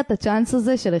באמת לקחת את הצ'אנס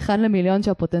הזה של 1 למיליון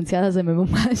שהפוטנציאל הזה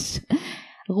ממומש.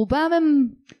 רובם הם,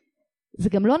 זה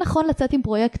גם לא נכון לצאת עם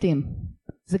פרויקטים.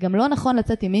 זה גם לא נכון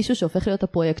לצאת עם מישהו שהופך להיות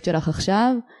הפרויקט שלך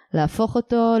עכשיו, להפוך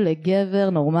אותו לגבר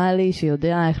נורמלי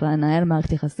שיודע איך לנהל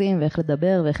מערכת יחסים ואיך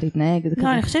לדבר ואיך להתנהג.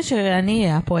 לא, אני חושבת שאני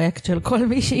אהיה הפרויקט של כל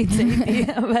מי שיצא איתי,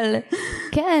 אבל...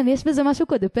 כן, יש בזה משהו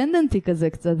קודפנדנטי כזה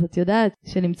קצת, את יודעת,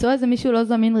 שלמצוא איזה מישהו לא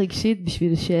זמין רגשית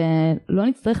בשביל שלא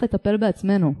נצטרך לטפל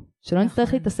בעצמנו, שלא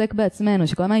נצטרך להתעסק בעצמנו,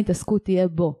 שכל מה ההתעסקות תהיה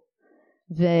בו.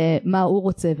 ומה הוא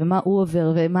רוצה ומה הוא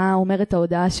עובר ומה אומרת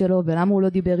ההודעה שלו ולמה הוא לא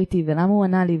דיבר איתי ולמה הוא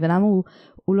ענה לי ולמה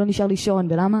הוא לא נשאר לישון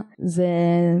ולמה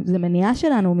זה מניעה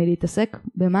שלנו מלהתעסק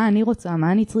במה אני רוצה,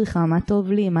 מה אני צריכה, מה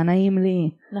טוב לי, מה נעים לי.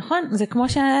 נכון, זה כמו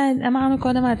שאמרנו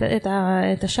קודם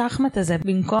את השחמט הזה,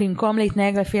 במקום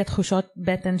להתנהג לפי התחושות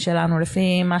בטן שלנו,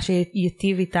 לפי מה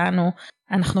שיטיב איתנו,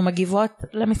 אנחנו מגיבות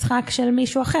למשחק של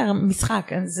מישהו אחר,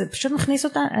 משחק, זה פשוט מכניס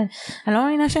אותה, אני לא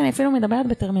מאמינה שאני אפילו מדברת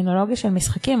בטרמינולוגיה של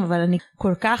משחקים, אבל אני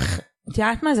כל כך,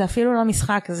 תיאת מה זה אפילו לא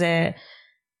משחק, זה,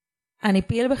 אני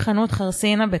פיל בחנות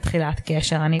חרסינה בתחילת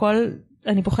קשר,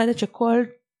 אני פוחדת שכל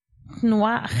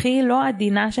תנועה הכי לא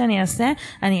עדינה שאני אעשה,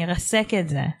 אני ארסק את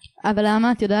זה. אבל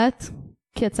למה את יודעת?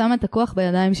 כי את שמה את הכוח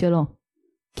בידיים שלו,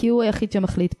 כי הוא היחיד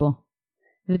שמחליט פה.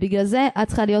 ובגלל זה את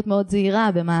צריכה להיות מאוד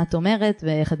זהירה במה את אומרת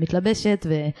ואיך את מתלבשת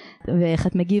ואיך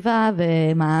את מגיבה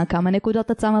וכמה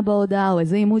נקודות את שמה בהודעה או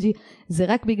איזה אימוג'י. זה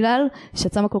רק בגלל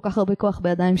שאת שמה כל כך הרבה כוח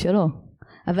בידיים שלו.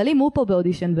 אבל אם הוא פה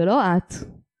באודישן ולא את,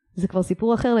 זה כבר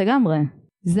סיפור אחר לגמרי.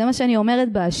 זה מה שאני אומרת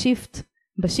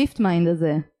בשיפט מיינד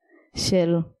הזה,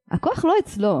 של הכוח לא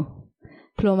אצלו.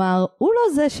 כלומר, הוא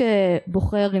לא זה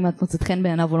שבוחר אם את מוצאת חן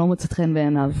בעיניו או לא מוצאת חן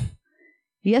בעיניו.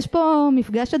 יש פה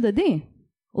מפגש הדדי.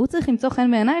 הוא צריך למצוא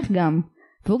חן בעינייך גם,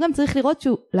 והוא גם צריך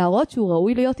להראות שהוא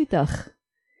ראוי להיות איתך.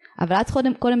 אבל את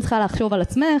קודם צריכה לחשוב על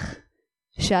עצמך,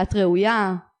 שאת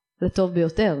ראויה לטוב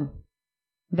ביותר.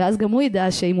 ואז גם הוא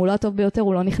ידע שאם הוא לא הטוב ביותר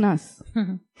הוא לא נכנס.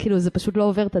 כאילו זה פשוט לא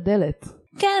עובר את הדלת.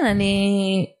 כן,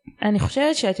 אני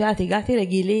חושבת שאת יודעת, הגעתי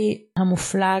לגילי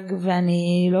המופלג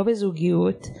ואני לא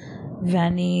בזוגיות,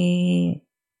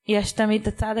 יש תמיד את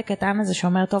הצד הקטן הזה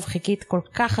שאומר, טוב, חיכית כל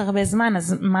כך הרבה זמן,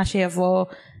 אז מה שיבוא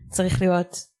צריך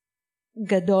להיות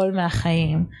גדול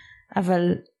מהחיים.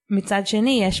 אבל מצד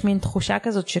שני יש מין תחושה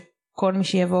כזאת שכל מי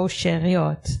שיבואו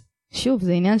שאריות. שוב,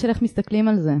 זה עניין של איך מסתכלים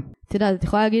על זה. את יודעת, את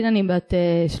יכולה להגיד אני בת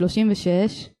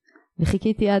 36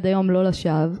 וחיכיתי עד היום לא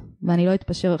לשווא, ואני לא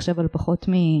אתפשר עכשיו על פחות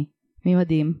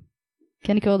ממדים,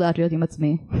 כי אני כבר יודעת להיות עם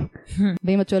עצמי.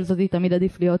 ואם את שואלת אותי, תמיד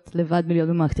עדיף להיות לבד מלהיות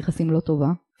במערכת יחסים לא טובה.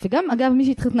 וגם אגב מי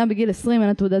שהתחתנה בגיל 20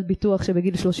 אין תעודת ביטוח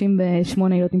שבגיל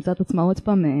 38 היא לא תמצא את עצמה עוד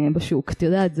פעם בשוק. את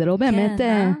יודעת, זה לא באמת,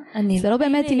 זה לא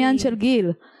באמת עניין של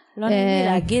גיל. לא נעים לי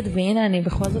להגיד, והנה אני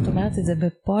בכל זאת אומרת את זה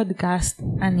בפודקאסט,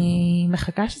 אני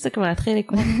מחכה שזה כבר יתחיל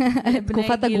לקרות.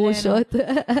 תקופת הגרושות.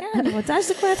 כן, אני רוצה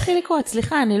שזה כבר יתחיל לקרות.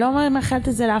 סליחה, אני לא מאחלת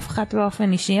את זה לאף אחד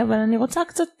באופן אישי, אבל אני רוצה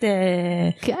קצת...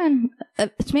 כן,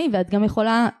 תשמעי, ואת גם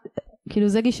יכולה... כאילו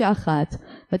זה גישה אחת,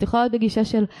 ואת יכולה להיות בגישה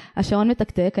של השעון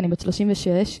מתקתק, אני בת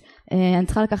 36, אני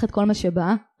צריכה לקחת כל מה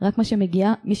שבא, רק מה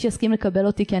שמגיע, מי שיסכים לקבל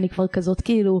אותי כי אני כבר כזאת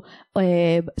כאילו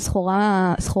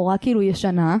סחורה כאילו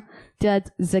ישנה, תראה,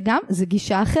 זה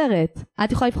גישה אחרת,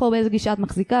 את יכולה לבחור באיזה גישה את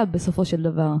מחזיקה בסופו של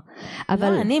דבר. אבל,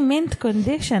 לא, אני מינט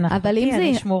קונדישן,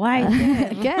 אני שמורה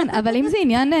איתי. כן, אבל אם זה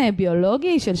עניין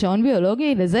ביולוגי, של שעון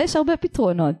ביולוגי, לזה יש הרבה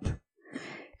פתרונות.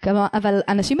 אבל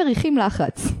אנשים מריחים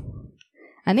לחץ.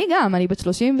 אני בת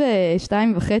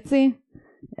 32 וחצי,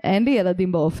 אין לי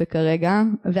ילדים באופק כרגע,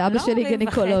 ואבא שלי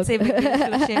גניקולוג. לא וחצי בגיל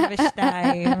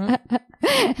 32.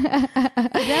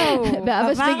 זהו,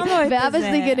 עברנו את זה. ואבא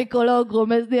שלי גניקולוג,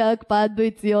 רומז לי על הקפאת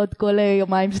ביציות כל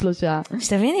יומיים 3.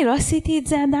 שתביני, לא עשיתי את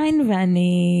זה עדיין,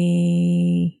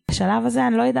 בשלב הזה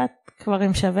אני לא יודעת כבר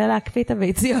אם שווה להקפיא את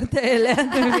הביציות האלה, את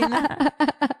מבינה?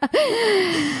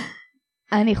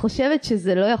 אני חושבת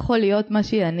שזה לא יכול להיות מה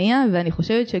שיניע, ואני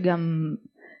חושבת שגם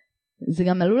זה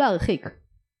גם עלול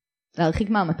להרחיק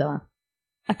מהמטרה.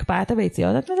 הקפאת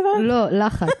הביציות את מדברת? לא,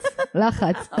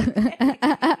 לחץ.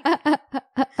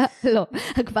 לא,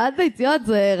 הקפאת ביציות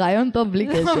זה רעיון טוב בלי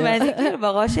קשר. ואני כאילו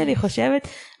בראש שלי חושבת,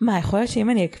 מה, יכול להיות שאם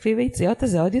אני אקפיא ביציות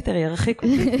אז זה עוד יותר ירחיק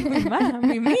אותי? מה?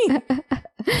 ממי?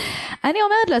 אני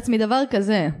אומרת לעצמי דבר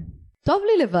כזה, טוב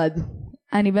לי לבד.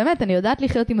 אני יודעת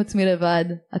לחיות עם עצמי לבד,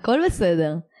 הכל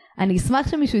בסדר. אני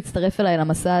אשמח שמישהו יצטרף אליי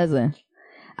למסע הזה.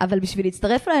 אבל בשביל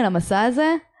להצטרף אליי למסע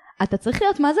הזה, אתה צריך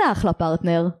להיות מה זה אחלה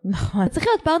פרטנר. נכון. אתה צריך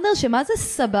להיות פרטנר שמה זה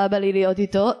סבבה לי להיות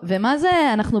איתו, ומה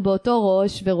זה אנחנו באותו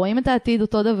ראש, ורואים את העתיד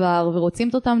אותו דבר, ורוצים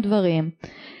את אותם דברים.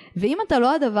 ואם אתה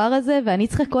לא הדבר הזה, ואני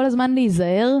צריכה כל הזמן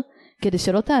להיזהר, כדי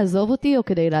שלא תעזוב אותי, או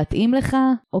כדי להתאים לך,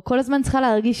 או כל הזמן צריכה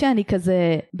להרגיש שאני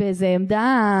כזה, באיזה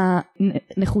עמדה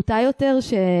נחותה יותר,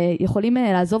 שיכולים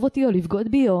לעזוב אותי, או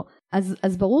לבגוד בי,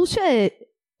 אז ברור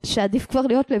שעדיף כבר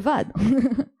להיות לבד.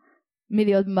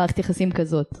 מלהיות במערכת יחסים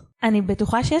כזאת. אני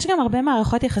בטוחה שיש גם הרבה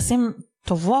מערכות יחסים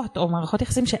טובות, או מערכות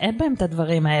יחסים שאין בהם את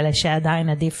הדברים האלה, שעדיין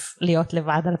עדיף להיות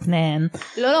לבד על פניהן.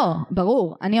 לא,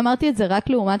 ברור. אני אמרתי את זה רק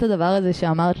לעומת הדבר הזה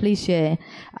שאמרת לי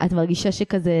שאת מרגישה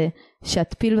שכזה,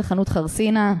 שאת פיל בחנות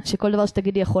חרסינה, שכל דבר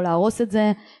שתגידי יכול להרוס את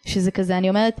זה, שזה כזה, אני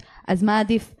אומרת, אז מה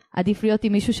עדיף? עדיף להיות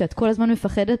עם מישהו שאת כל הזמן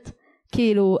מפחדת?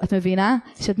 כאילו, את מבינה?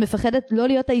 שאת מפחדת לא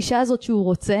להיות האישה הזאת שהוא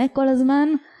רוצה כל הזמן?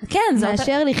 כן,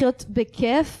 מאשר לחיות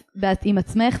בכיף עם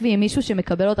עצמך ועם מישהו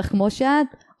שמקבל אותך כמו שאת,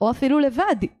 או אפילו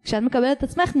לבד, כשאת מקבלת את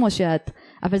עצמך כמו שאת.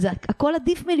 אבל זה הכל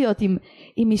עדיף מלהיות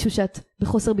עם מישהו שאת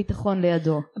בחוסר ביטחון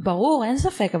לידו. ברור, אין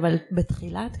ספק, אבל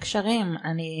בתחילת קשרים,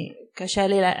 קשה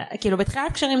לי, כאילו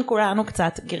בתחילת קשרים כולנו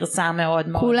קצת גרסה מאוד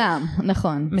מאוד. כולם,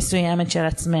 נכון. מסוימת של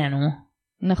עצמנו.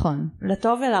 נכון.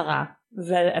 לטוב ולרע.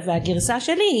 והגרסה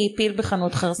שלי היא פיל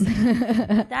בחנות חרסינה.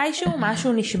 מתישהו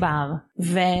משהו נשבר,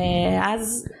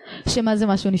 ואז... שמה זה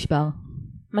משהו נשבר?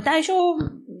 מתישהו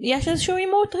יש איזשהו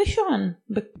עימות ראשון.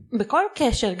 בכל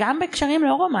קשר, גם בקשרים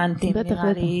לא רומנטיים,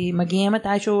 נראה לי, מגיעים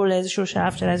מתישהו לאיזשהו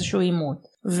שלב של איזשהו עימות.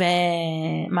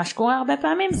 ומה שקורה הרבה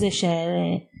פעמים זה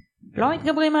שלא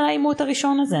מתגברים על העימות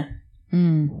הראשון הזה.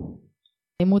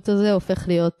 העימות הזה הופך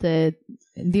להיות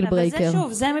דיל ברייקר. אבל זה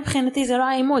שוב, זה מבחינתי זה לא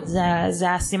העימות,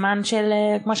 זה הסימן של,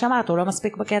 כמו שאמרת, הוא לא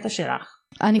מספיק בקטע שלך.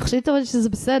 אני חושבת אבל שזה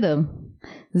בסדר.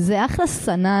 זה אחלה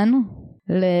סנן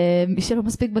למי שלא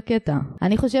מספיק בקטע.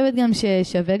 אני חושבת גם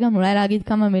ששווה גם אולי להגיד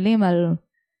כמה מילים על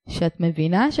שאת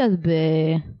מבינה שאת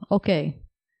אוקיי,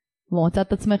 מוצאת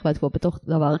את עצמך ואת כבר בתוך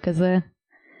דבר כזה,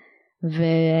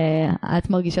 ואת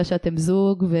מרגישה שאתם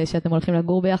זוג ושאתם הולכים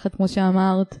לגור ביחד כמו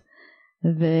שאמרת,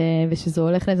 ושזה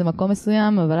הולך לאיזה מקום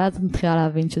מסוים, אבל אז את מתחילה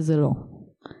להבין שזה לא.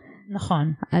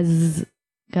 נכון. אז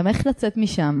גם איך לצאת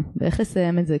משם, ואיך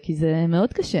לסיים את זה, כי זה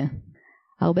מאוד קשה.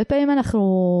 הרבה פעמים אנחנו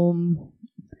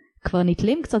כבר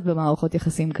נתלים קצת במערכות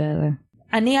יחסים כאלה.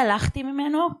 אני הלכתי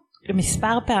ממנו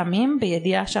מספר פעמים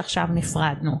בידיעה שעכשיו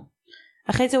נפרדנו.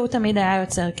 אחרי זה הוא תמיד היה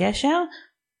יוצר קשר,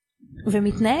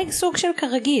 ומתנהג סוג של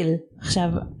כרגיל. עכשיו,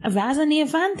 ואז אני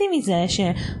הבנתי מזה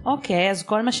שאוקיי, אז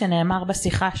כל מה שנאמר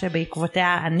בשיחה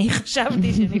שבעקבותיה אני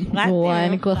חשבתי שנפרדתי. וואי,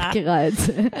 אני כל כך מכירה את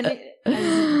זה.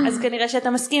 אז כנראה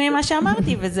שאתה מסכים עם מה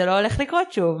שאמרתי, וזה לא הולך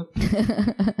לקרות שוב.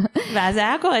 ואז זה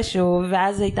היה קורה שוב,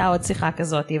 ואז הייתה עוד שיחה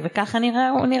כזאת, וככה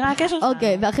נראה הקשר שלנו.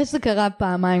 אוקיי, ואחרי שזה קרה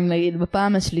פעמיים, נגיד,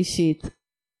 בפעם השלישית,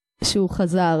 שהוא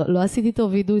חזר, לא עשיתי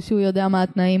איתו וידוא שהוא יודע מה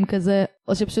התנאים כזה,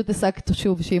 או שפשוט הסקת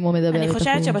שוב שאם הוא מדבר. אני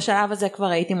חושבת שבשלב הזה כבר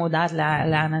הייתי מודעת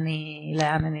לאן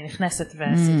אני נכנסת,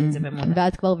 ועשיתי את זה במודע.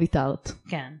 ואת כבר ויתרת.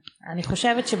 כן, אני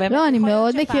חושבת שבאמת... לא, אני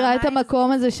מאוד מכירה את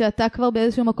המקום הזה שאתה כבר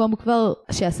באיזשהו מקום כבר,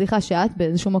 שאת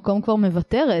באיזשהו מקום כבר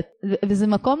מוותרת, וזה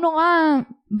מקום נורא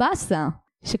בסה,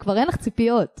 שכבר אין לך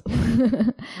ציפיות,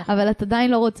 אבל את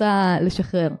עדיין לא רוצה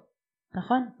לשחרר.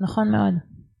 נכון, נכון מאוד.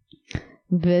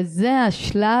 וזה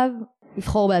השלב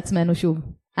לבחור בעצמנו שוב.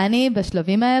 אני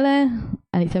בשלבים האלה,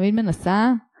 אני תמיד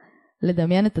מנסה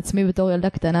לדמיין את עצמי בתור ילדה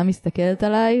קטנה מסתכלת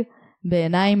עליי,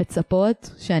 בעיניים מצפות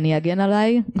שאני אגן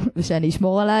עליי ושאני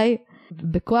אשמור עליי,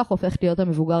 בכוח הופך להיות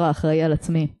המבוגר האחראי על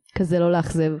עצמי. כזה לא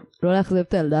לאכזב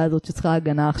את הילדה הזאת שצריכה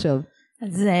הגנה עכשיו.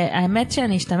 אז האמת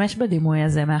שאני אשתמש בדימוי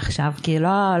הזה מעכשיו, כי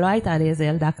לא הייתה לי איזה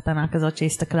ילדה קטנה כזאת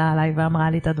שהסתכלה עליי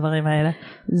ואמרה לי את הדברים האלה.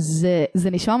 זה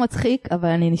נשמע מצחיק, אבל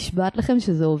אני נשבעת לכם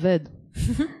שזה עובד.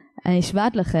 אני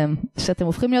נשבעת לכם שאתם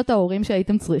הופכים להיות ההורים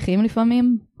שהייתם צריכים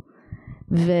לפעמים,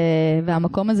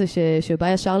 והמקום הזה שבא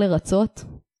ישר לרצות,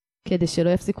 כדי שלא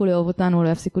יפסיקו לאהוב אותנו, לא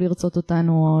יפסיקו לרצות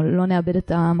אותנו, או לא נאבד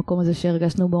את המקום הזה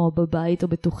שהרגשנו בו בבית או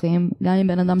בטוחים, גם אם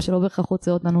בן אדם שלא בהכרח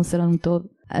רוצה אותנו עושה לנו טוב.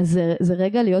 אז זה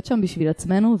רגע להיות שם בשביל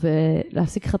עצמנו,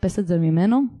 ולהפסיק לחפש את זה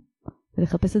ממנו,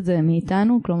 ולחפש את זה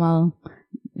מאיתנו, כלומר,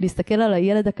 להסתכל על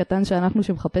הילד הקטן שאנחנו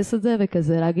שמחפש את זה,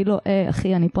 וכזה להגיד לו,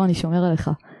 אחי, אני פה, אני שומר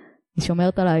עליך. אני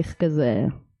שומרת עלייך כזה,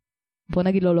 בוא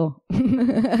נגיד לו לא.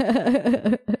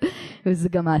 וזה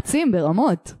גם מעצים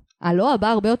ברמות. הלא הבא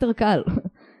הרבה יותר קל.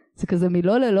 זה כזה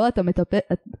מלא ללא את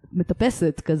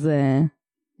מטפסת כזה.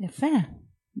 יפה.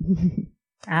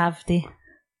 אהבתי.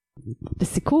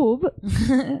 בסיכוב.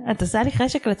 את עושה לי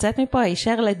חשק לצאת מפה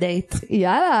הישר לדייט.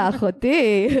 יאללה,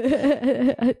 אחותי.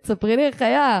 תספרי לי איך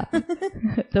היה.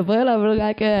 תדברי אליו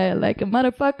like a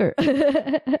motherfucker.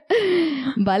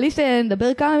 בא לי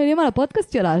שנדבר כמה מילים על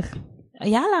הפודקאסט שלך.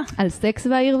 יאללה. על סקס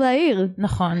והעיר והעיר.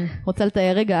 נכון. רוצה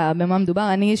לתאר רגע במה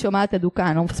מדובר. אני שומעת אדוקה,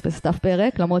 אני לא מפספסת אף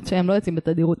פרק, למרות שהם לא יוצאים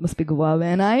בתדירות מספיק גבוהה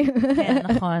בעיניי. כן,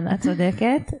 נכון, את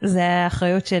צודקת. זה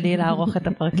האחריות שלי לערוך את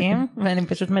הפרקים, ואני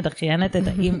פשוט מדחיינת את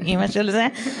האמא של זה.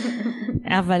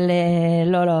 אבל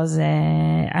לא,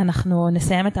 אנחנו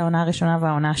נסיים את העונה הראשונה,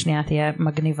 והעונה השנייה תהיה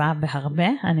מגניבה בהרבה,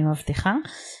 אני מבטיחה.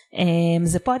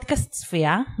 זה פודקאסט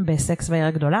צפייה בסקס והעיר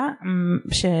הגדולה,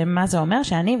 שמה זה אומר?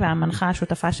 שאני והמנחה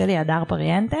השותפה שלי, הדר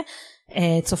פריאנטה,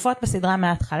 צופות בסדרה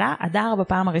מההתחלה, הדר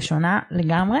בפעם הראשונה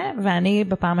לגמרי, ואני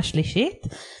בפעם השלישית,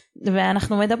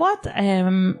 ואנחנו מדברות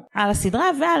על הסדרה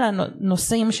ועל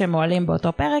הנושאים שמועלים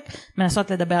באותו פרק,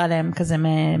 מנסות לדבר עליהם כזה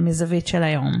מזווית של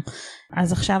היום.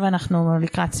 אז עכשיו אנחנו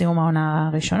לקראת סיום העונה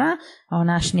הראשונה,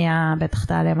 העונה השנייה בטח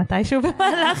תעלה מתישהו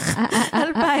במהלך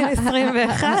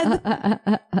 2021,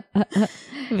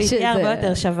 והיא תהיה הרבה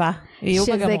יותר שווה, יהיו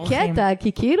בה גם אורחים. שזה קטע,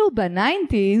 כי כאילו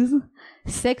בניינטיז,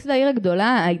 סקס והעיר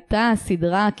הגדולה הייתה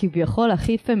הסדרה כביכול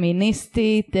הכי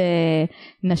פמיניסטית,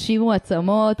 נשים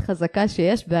מועצמות, חזקה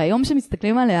שיש, והיום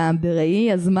שמסתכלים עליה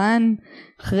בראי הזמן,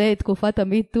 אחרי תקופת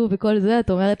המיטו וכל זה, את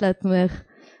אומרת לעצמך,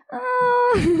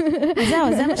 זהו,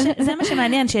 זה מה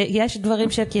שמעניין, שיש דברים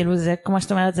שכאילו זה, כמו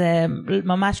שאת אומרת, זה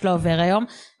ממש לא עובר היום,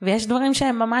 ויש דברים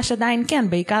שהם ממש עדיין כן,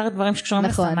 בעיקר דברים שקשורים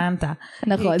לסמנטה.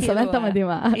 נכון, סמנטה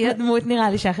מדהימה. היא הדמות נראה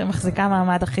לי שמחזיקה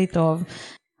מעמד הכי טוב.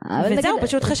 וזהו,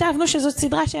 פשוט חשבנו שזאת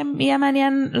סדרה שיהיה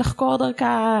מעניין לחקור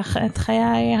דרכה את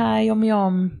חיי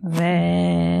היומיום,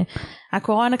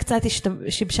 והקורונה קצת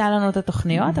שיבשה לנו את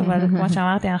התוכניות, אבל כמו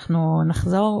שאמרתי, אנחנו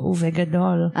נחזור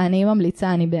ובגדול. אני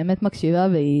ממליצה, אני באמת מקשיבה,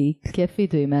 והיא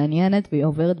כיפית והיא מעניינת, והיא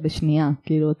עוברת בשנייה,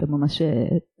 כאילו אתם ממש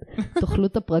תאכלו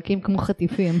את הפרקים כמו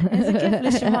חטיפים. איזה כיף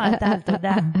לשמוע, טל,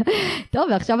 תודה. טוב,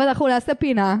 ועכשיו אנחנו נעשה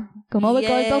פינה, כמו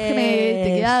בכל תוכנית,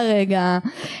 תגיע הרגע.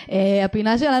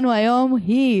 הפינה שלנו היום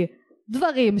היא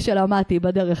דברים שלמדתי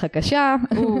בדרך הקשה.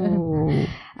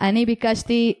 אני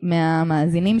ביקשתי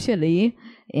מהמאזינים שלי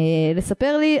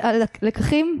לספר לי על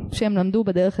לקחים שהם למדו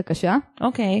בדרך הקשה.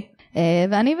 אוקיי.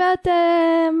 ואני ואת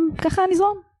ככה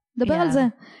נזרום, דבר על זה.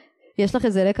 יש לך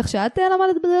איזה לקח שאת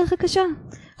למדת בדרך הקשה?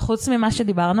 חוץ ממה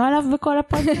שדיברנו עליו בכל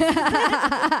הפודקאסט.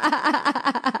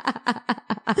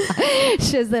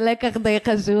 שזה לקח די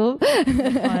חשוב.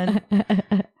 נכון.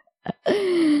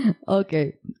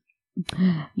 אוקיי.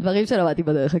 דברים שלמדתי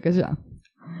בדרך הקשה.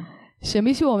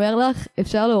 שמישהו אומר לך,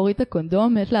 אפשר להוריד את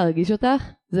הקונדום, מת להרגיש אותך,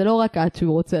 זה לא רק את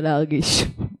שהוא רוצה להרגיש.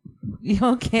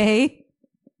 אוקיי.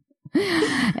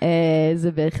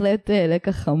 זה בהחלט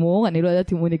לקח חמור, אני לא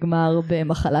יודעת אם הוא נגמר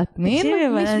במחלת מין. תקשיבי,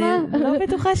 אבל אני לא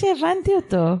בטוחה שהבנתי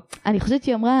אותו. אני חושבת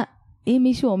שהיא אמרה, אם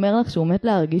מישהו אומר לך שהוא מת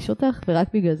להרגיש אותך, ורק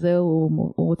בגלל זה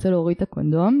הוא רוצה להוריד את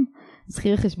הקונדום, אז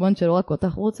קחי לחשבון שלא רק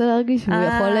אותך הוא רוצה להרגיש, הוא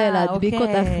יכול להדביק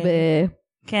אותך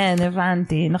כן,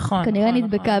 הבנתי, נכון. כנראה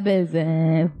נדבקה באיזה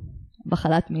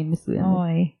מחלת מין מסוים.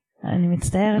 אוי, אני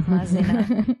מצטערת מאזינה.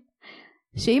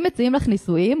 שאם מציעים לך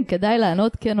נישואים, כדאי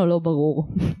לענות כן או לא ברור.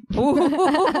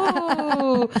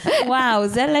 וואו,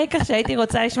 זה לקח שהייתי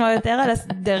רוצה לשמוע יותר על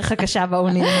הדרך הקשה בה הוא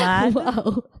נלמד.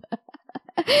 וואו.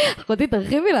 אחותי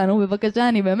תרחיבי לנו בבקשה,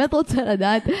 אני באמת רוצה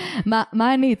לדעת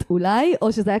מה ענית, אולי,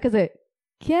 או שזה היה כזה,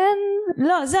 כן,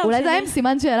 לא, זהו. אולי זה היה עם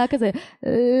סימן שאלה כזה,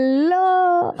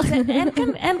 לא.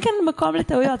 אין כאן מקום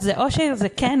לטעויות, זה או שזה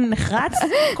כן נחרץ,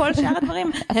 כל שאר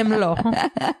הדברים הם לא.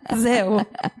 זהו.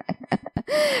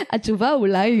 התשובה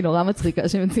אולי היא נורא מצחיקה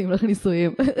שמציעים לך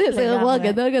נישואים. זה אירוע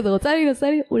גדול כזה, רוצה להינשא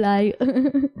לי? אולי.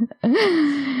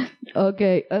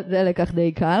 אוקיי, זה לקח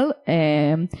די קל.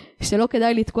 שלא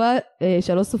כדאי לתקוע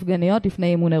 3 סופגניות לפני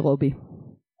אימון אירובי.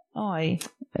 אוי.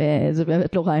 זה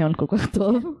באמת לא רעיון כל כך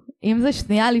טוב. אם זה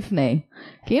שנייה לפני.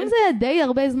 כי אם זה די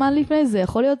הרבה זמן לפני, זה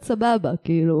יכול להיות סבבה,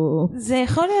 כאילו. זה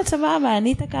יכול להיות סבבה,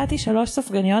 אני תקעתי 3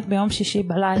 סופגניות ביום שישי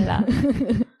בלילה.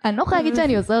 אני לא יכולה להגיד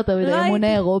שאני עושה אותה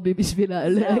באימוני אירובי בשביל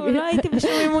זהו, לא הייתי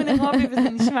בשום אימון אירובי, וזה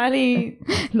נשמע לי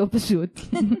לא פשוט.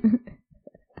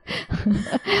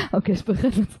 אוקיי, יש פה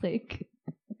אחד מצחיק.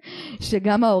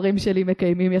 שגם ההורים שלי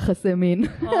מקיימים יחסי מין.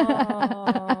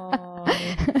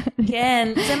 כן,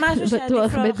 זה משהו שעדיף לא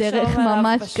לחשוב עליו. בטוח בדרך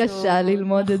ממש קשה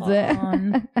ללמוד את זה.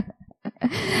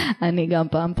 אני גם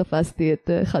פעם תפסתי את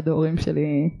אחד ההורים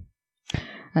שלי,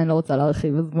 אני לא רוצה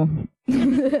להרחיב אז בוא.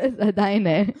 זה עדיין...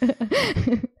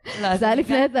 זה היה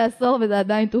לפני איזה עשור וזה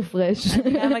עדיין too fresh.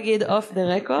 אני גם אגיד off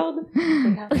the record.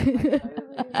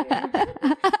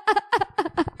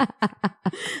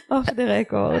 off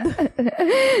the record.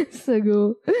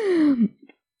 סגור.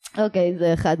 אוקיי,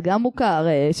 זה אחד גם מוכר,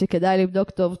 שכדאי לבדוק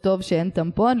טוב טוב שאין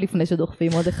טמפון לפני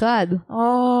שדוחפים עוד אחד.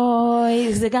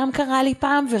 אוי, זה גם קרה לי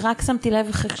פעם ורק שמתי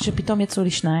לב שפתאום יצאו לי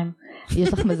 2.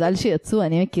 יש לך מזל שיצאו,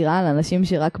 אני מכירה על אנשים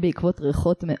שרק בעקבות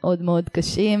ריחות מאוד מאוד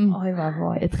קשים, אוי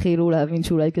ואבוי. התחילו להבין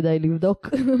שאולי כדאי לבדוק.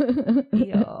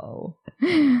 יואו.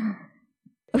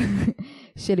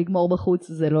 שלגמור בחוץ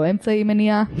זה לא אמצעי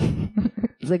מניעה.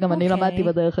 זה גם אני למדתי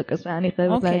בדרך הקשה, אני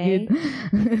חייבת להגיד.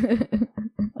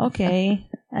 אוקיי,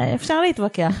 אפשר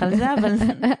להתווכח על זה, אבל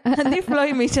עדיף לא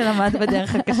עם מי שלמד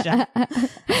בדרך הקשה.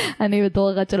 אני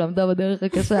בתור אחת שלמדה בדרך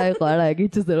הקשה יכולה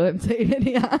להגיד שזה לא אמצעי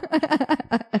מניעה.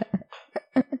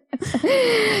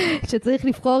 שצריך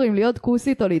לבחור אם להיות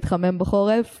כוסית או להתחמם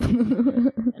בחורף.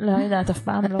 לא יודעת, אף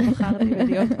פעם לא בחרתי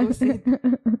בלהיות כוסית.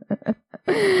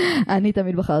 אני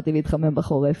תמיד בחרתי להתחמם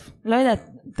בחורף. לא יודעת,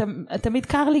 תמיד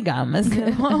קר לי גם, אז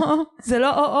זה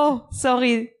לא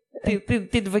סורי,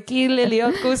 תדבקי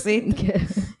להיות כוסית.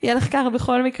 יהיה לך קר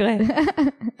בכל מקרה.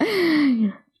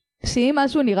 שאם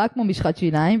משהו נראה כמו משחת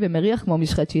שיניים ומריח כמו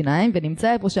משחת שיניים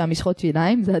ונמצא איפה שהמשחות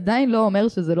שיניים, זה עדיין לא אומר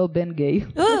שזה לא בן גיי.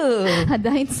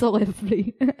 עדיין שורף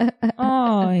לי.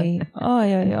 אוי,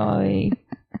 אוי, אוי, אוי.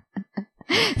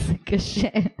 זה קשה.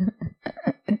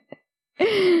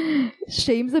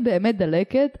 שאם זה באמת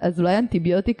דלקת, אז אולי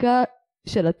אנטיביוטיקה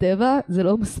של הטבע זה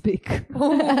לא מספיק.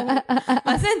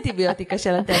 מה זה אנטיביוטיקה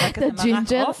של הטבע? כזה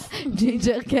מרק עוף?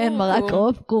 ג'ינג'ר, כן, מרק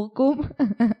עוף, קורקום.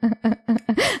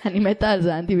 אני מתה על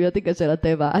זה, האנטיביוטיקה של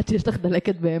הטבע, עד שיש לך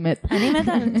דלקת באמת. אני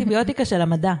מתה על אנטיביוטיקה של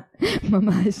המדע.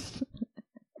 ממש.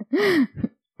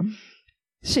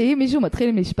 שאם מישהו מתחיל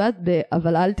עם משפט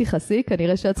אבל אל תכעסי,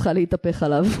 כנראה שאת צריכה להתהפך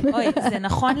עליו. אוי, זה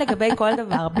נכון לגבי כל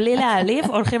דבר. בלי להעליב,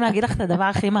 הולכים להגיד לך את הדבר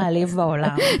הכי מעליב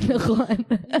בעולם. נכון.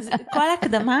 כל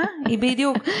הקדמה היא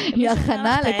בדיוק... היא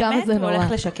הכנה לכמה זה נורא. הוא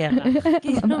הולך לשקר לך.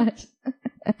 ממש.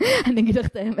 אני אגיד לך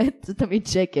את האמת, זה תמיד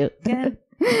שקר. כן.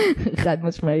 חד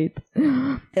משמעית.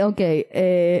 אוקיי,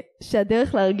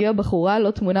 שהדרך להרגיע בחורה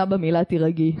לא תמונה במילה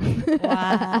תירגעי.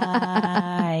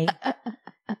 וואי.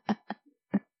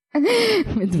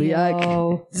 מדויק.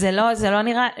 זה לא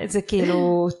נראה, זה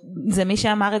כאילו, זה מי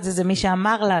שאמר את זה, זה מי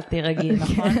שאמר לה תירגעי,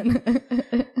 נכון?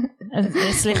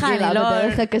 סליחה, אני לא...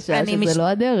 בדרך הקשה, שזה לא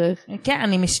הדרך. כן,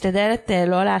 אני משתדלת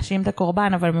לא להאשים את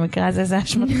הקורבן, אבל במקרה הזה זה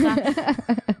אשמתך.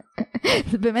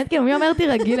 זה באמת כאילו, מי אומר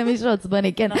תירגעי למישהו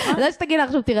עצבני? כן, זה שתגיד לה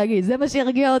עכשיו תירגעי, זה מה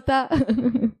שירגיע אותה.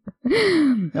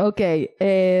 אוקיי,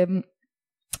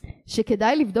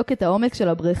 שכדאי לבדוק את העומק של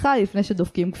הבריכה לפני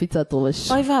שדופקים קפיצת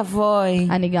ראש. אוי ואבוי.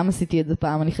 אני גם עשיתי את זה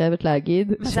פעם, אני חייבת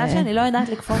להגיד. מזל שאני לא יודעת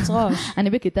לקפוץ ראש. אני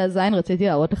בכיתה ז' רציתי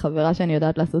להראות לחברה שאני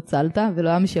יודעת לעשות סלטה, ולא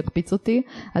היה מי שיקפיץ אותי,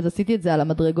 אז עשיתי את זה על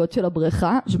המדרגות של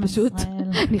הבריכה, שפשוט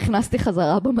נכנסתי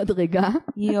חזרה במדרגה,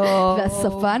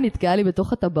 והשפה נתקעה לי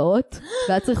בתוך הטבעות,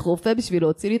 והיה צריך רופא בשביל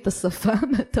להוציא לי את השפה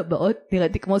מהטבעות,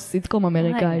 נראיתי כמו סיטקום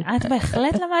אמריקאי. את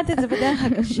בהחלט למדת את זה בדרך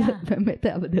הקשה. זה באמת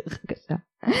היה בדרך הקשה.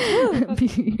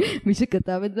 מי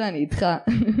שכתב את זה אני איתך,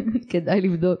 כדאי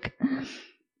לבדוק.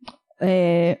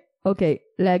 אוקיי,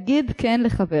 להגיד כן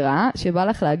לחברה שבא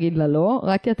לך להגיד לה לא,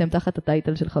 רק כי אתם תחת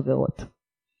הטייטל של חברות.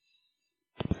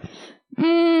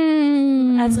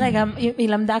 אז רגע, היא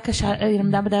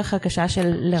למדה בדרך הקשה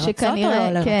של לרצות או לא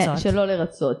לרצות? כן, שלא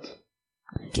לרצות.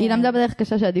 היא למדה בדרך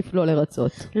קשה שעדיף לא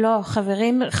לרצות. לא,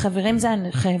 חברים זה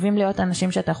חייבים להיות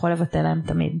אנשים שאתה יכול לבטא להם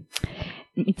תמיד.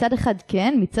 מצד אחד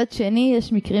כן, מצד שני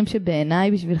יש מקרים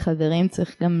שבעיניי בשביל חברים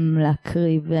צריך גם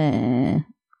להקריב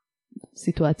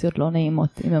סיטואציות לא נעימות,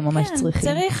 אם הם ממש צריכים.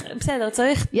 צריך, בסדר,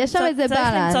 צריך. יש שם איזה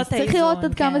בלנס, צריך לראות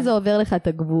עד כמה זה עובר לך את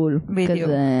הגבול. בדיוק.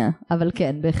 אבל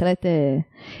כן, בהחלט,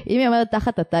 אם היא אומרת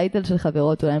תחת הטייטל של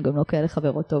חברות, אולי הם גם לא כאלה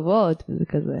חברות טובות, וזה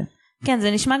כזה. כן,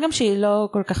 זה נשמע גם שהיא לא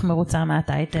כל כך מרוצה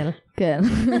מהטייטל. כן.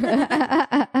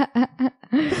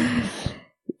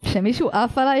 שמישהו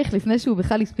עף עלייך לפני שהוא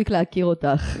בכלל הספיק להכיר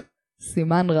אותך.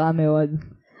 סימן רע מאוד.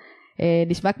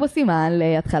 נשמע כמו סימן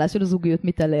להתחלה של זוגיות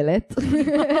מתעללת.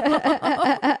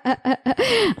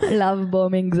 Love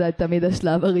bombing זה תמיד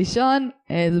השלב הראשון.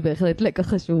 זה בהחלט לקח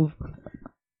חשוב.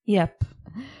 יפ.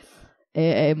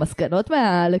 מסקנות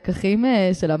מהלקחים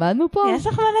שלמדנו פה? יש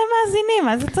לך מלא מאזינים,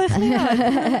 מה זה צריך להיות?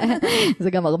 זה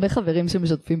גם הרבה חברים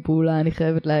שמשתפים פעולה, אני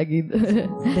חייבת להגיד.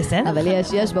 בסדר. אבל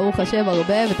יש ברוך השם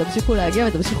הרבה, ותמשיכו להגיע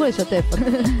ותמשיכו לשתף.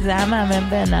 זה היה מהמם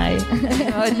בעיניי,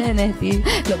 מאוד נהניתי.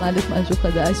 למדת משהו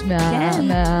חדש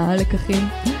מהלקחים.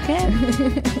 כן.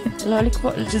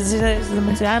 זה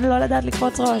מצוין לא לדעת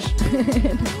לקפוץ ראש.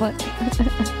 נכון.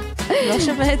 לא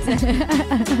שווה את זה.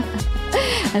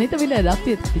 אני תמיד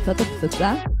העדפתי את קפיצת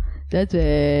הפצצה. את יודעת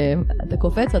שאתה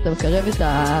קופץ ואתה מקרב את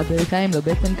הברכיים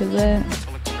לבטן כזה.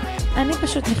 אני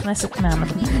פשוט נכנסת מאמן.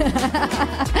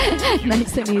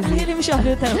 נייס and easy. אני למשוך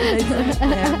יותר מדי צריך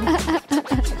להם.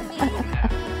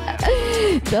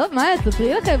 טוב, מאיה,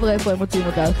 תספרי לחבר'ה איפה הם מוצאים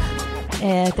אותך.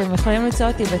 אתם יכולים למצוא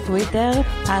אותי בטוויטר,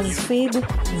 פזפיד,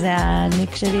 זה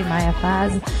הניק שלי, מאיה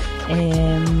פז,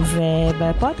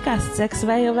 ובפודקאסט סקס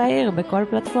והעיר והעיר, בכל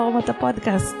פלטפורמות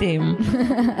הפודקאסטים.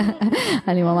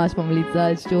 אני ממש ממליצה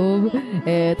שוב,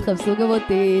 תחפשו גם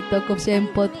אותי, טוק אוף שם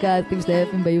פודקאסטים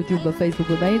שלהם ביוטיוב, בפייסבוק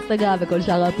ובאינסטגרם, וכל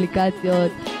שאר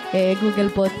האפליקציות, גוגל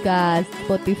פודקאסט,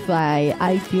 ספוטיפיי,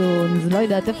 אייטיונס, לא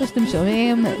יודעת איפה שאתם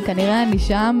שומעים, כנראה אני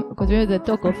שם, כותבים את זה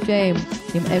טוק אוף שם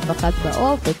עם F1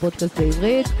 באוף, בפודקאסט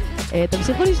בעברית.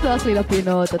 תמשיכו לשלוח לי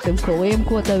לפינות, אתם קוראים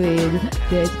כמו תמיד,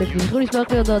 תמשיכו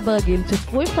לשלוח לי הודעות ברגיל,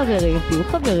 תשתפו עם חברים, תהיו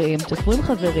חברים, תשתפו עם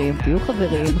חברים, תהיו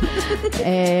חברים,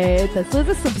 תעשו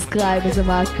איזה סאבסקרייב, איזה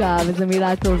מעקב, איזה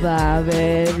מילה טובה,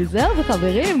 וזהו,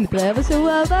 וחברים, נתראה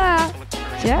בשבוע הבא,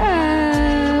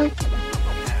 צ'או!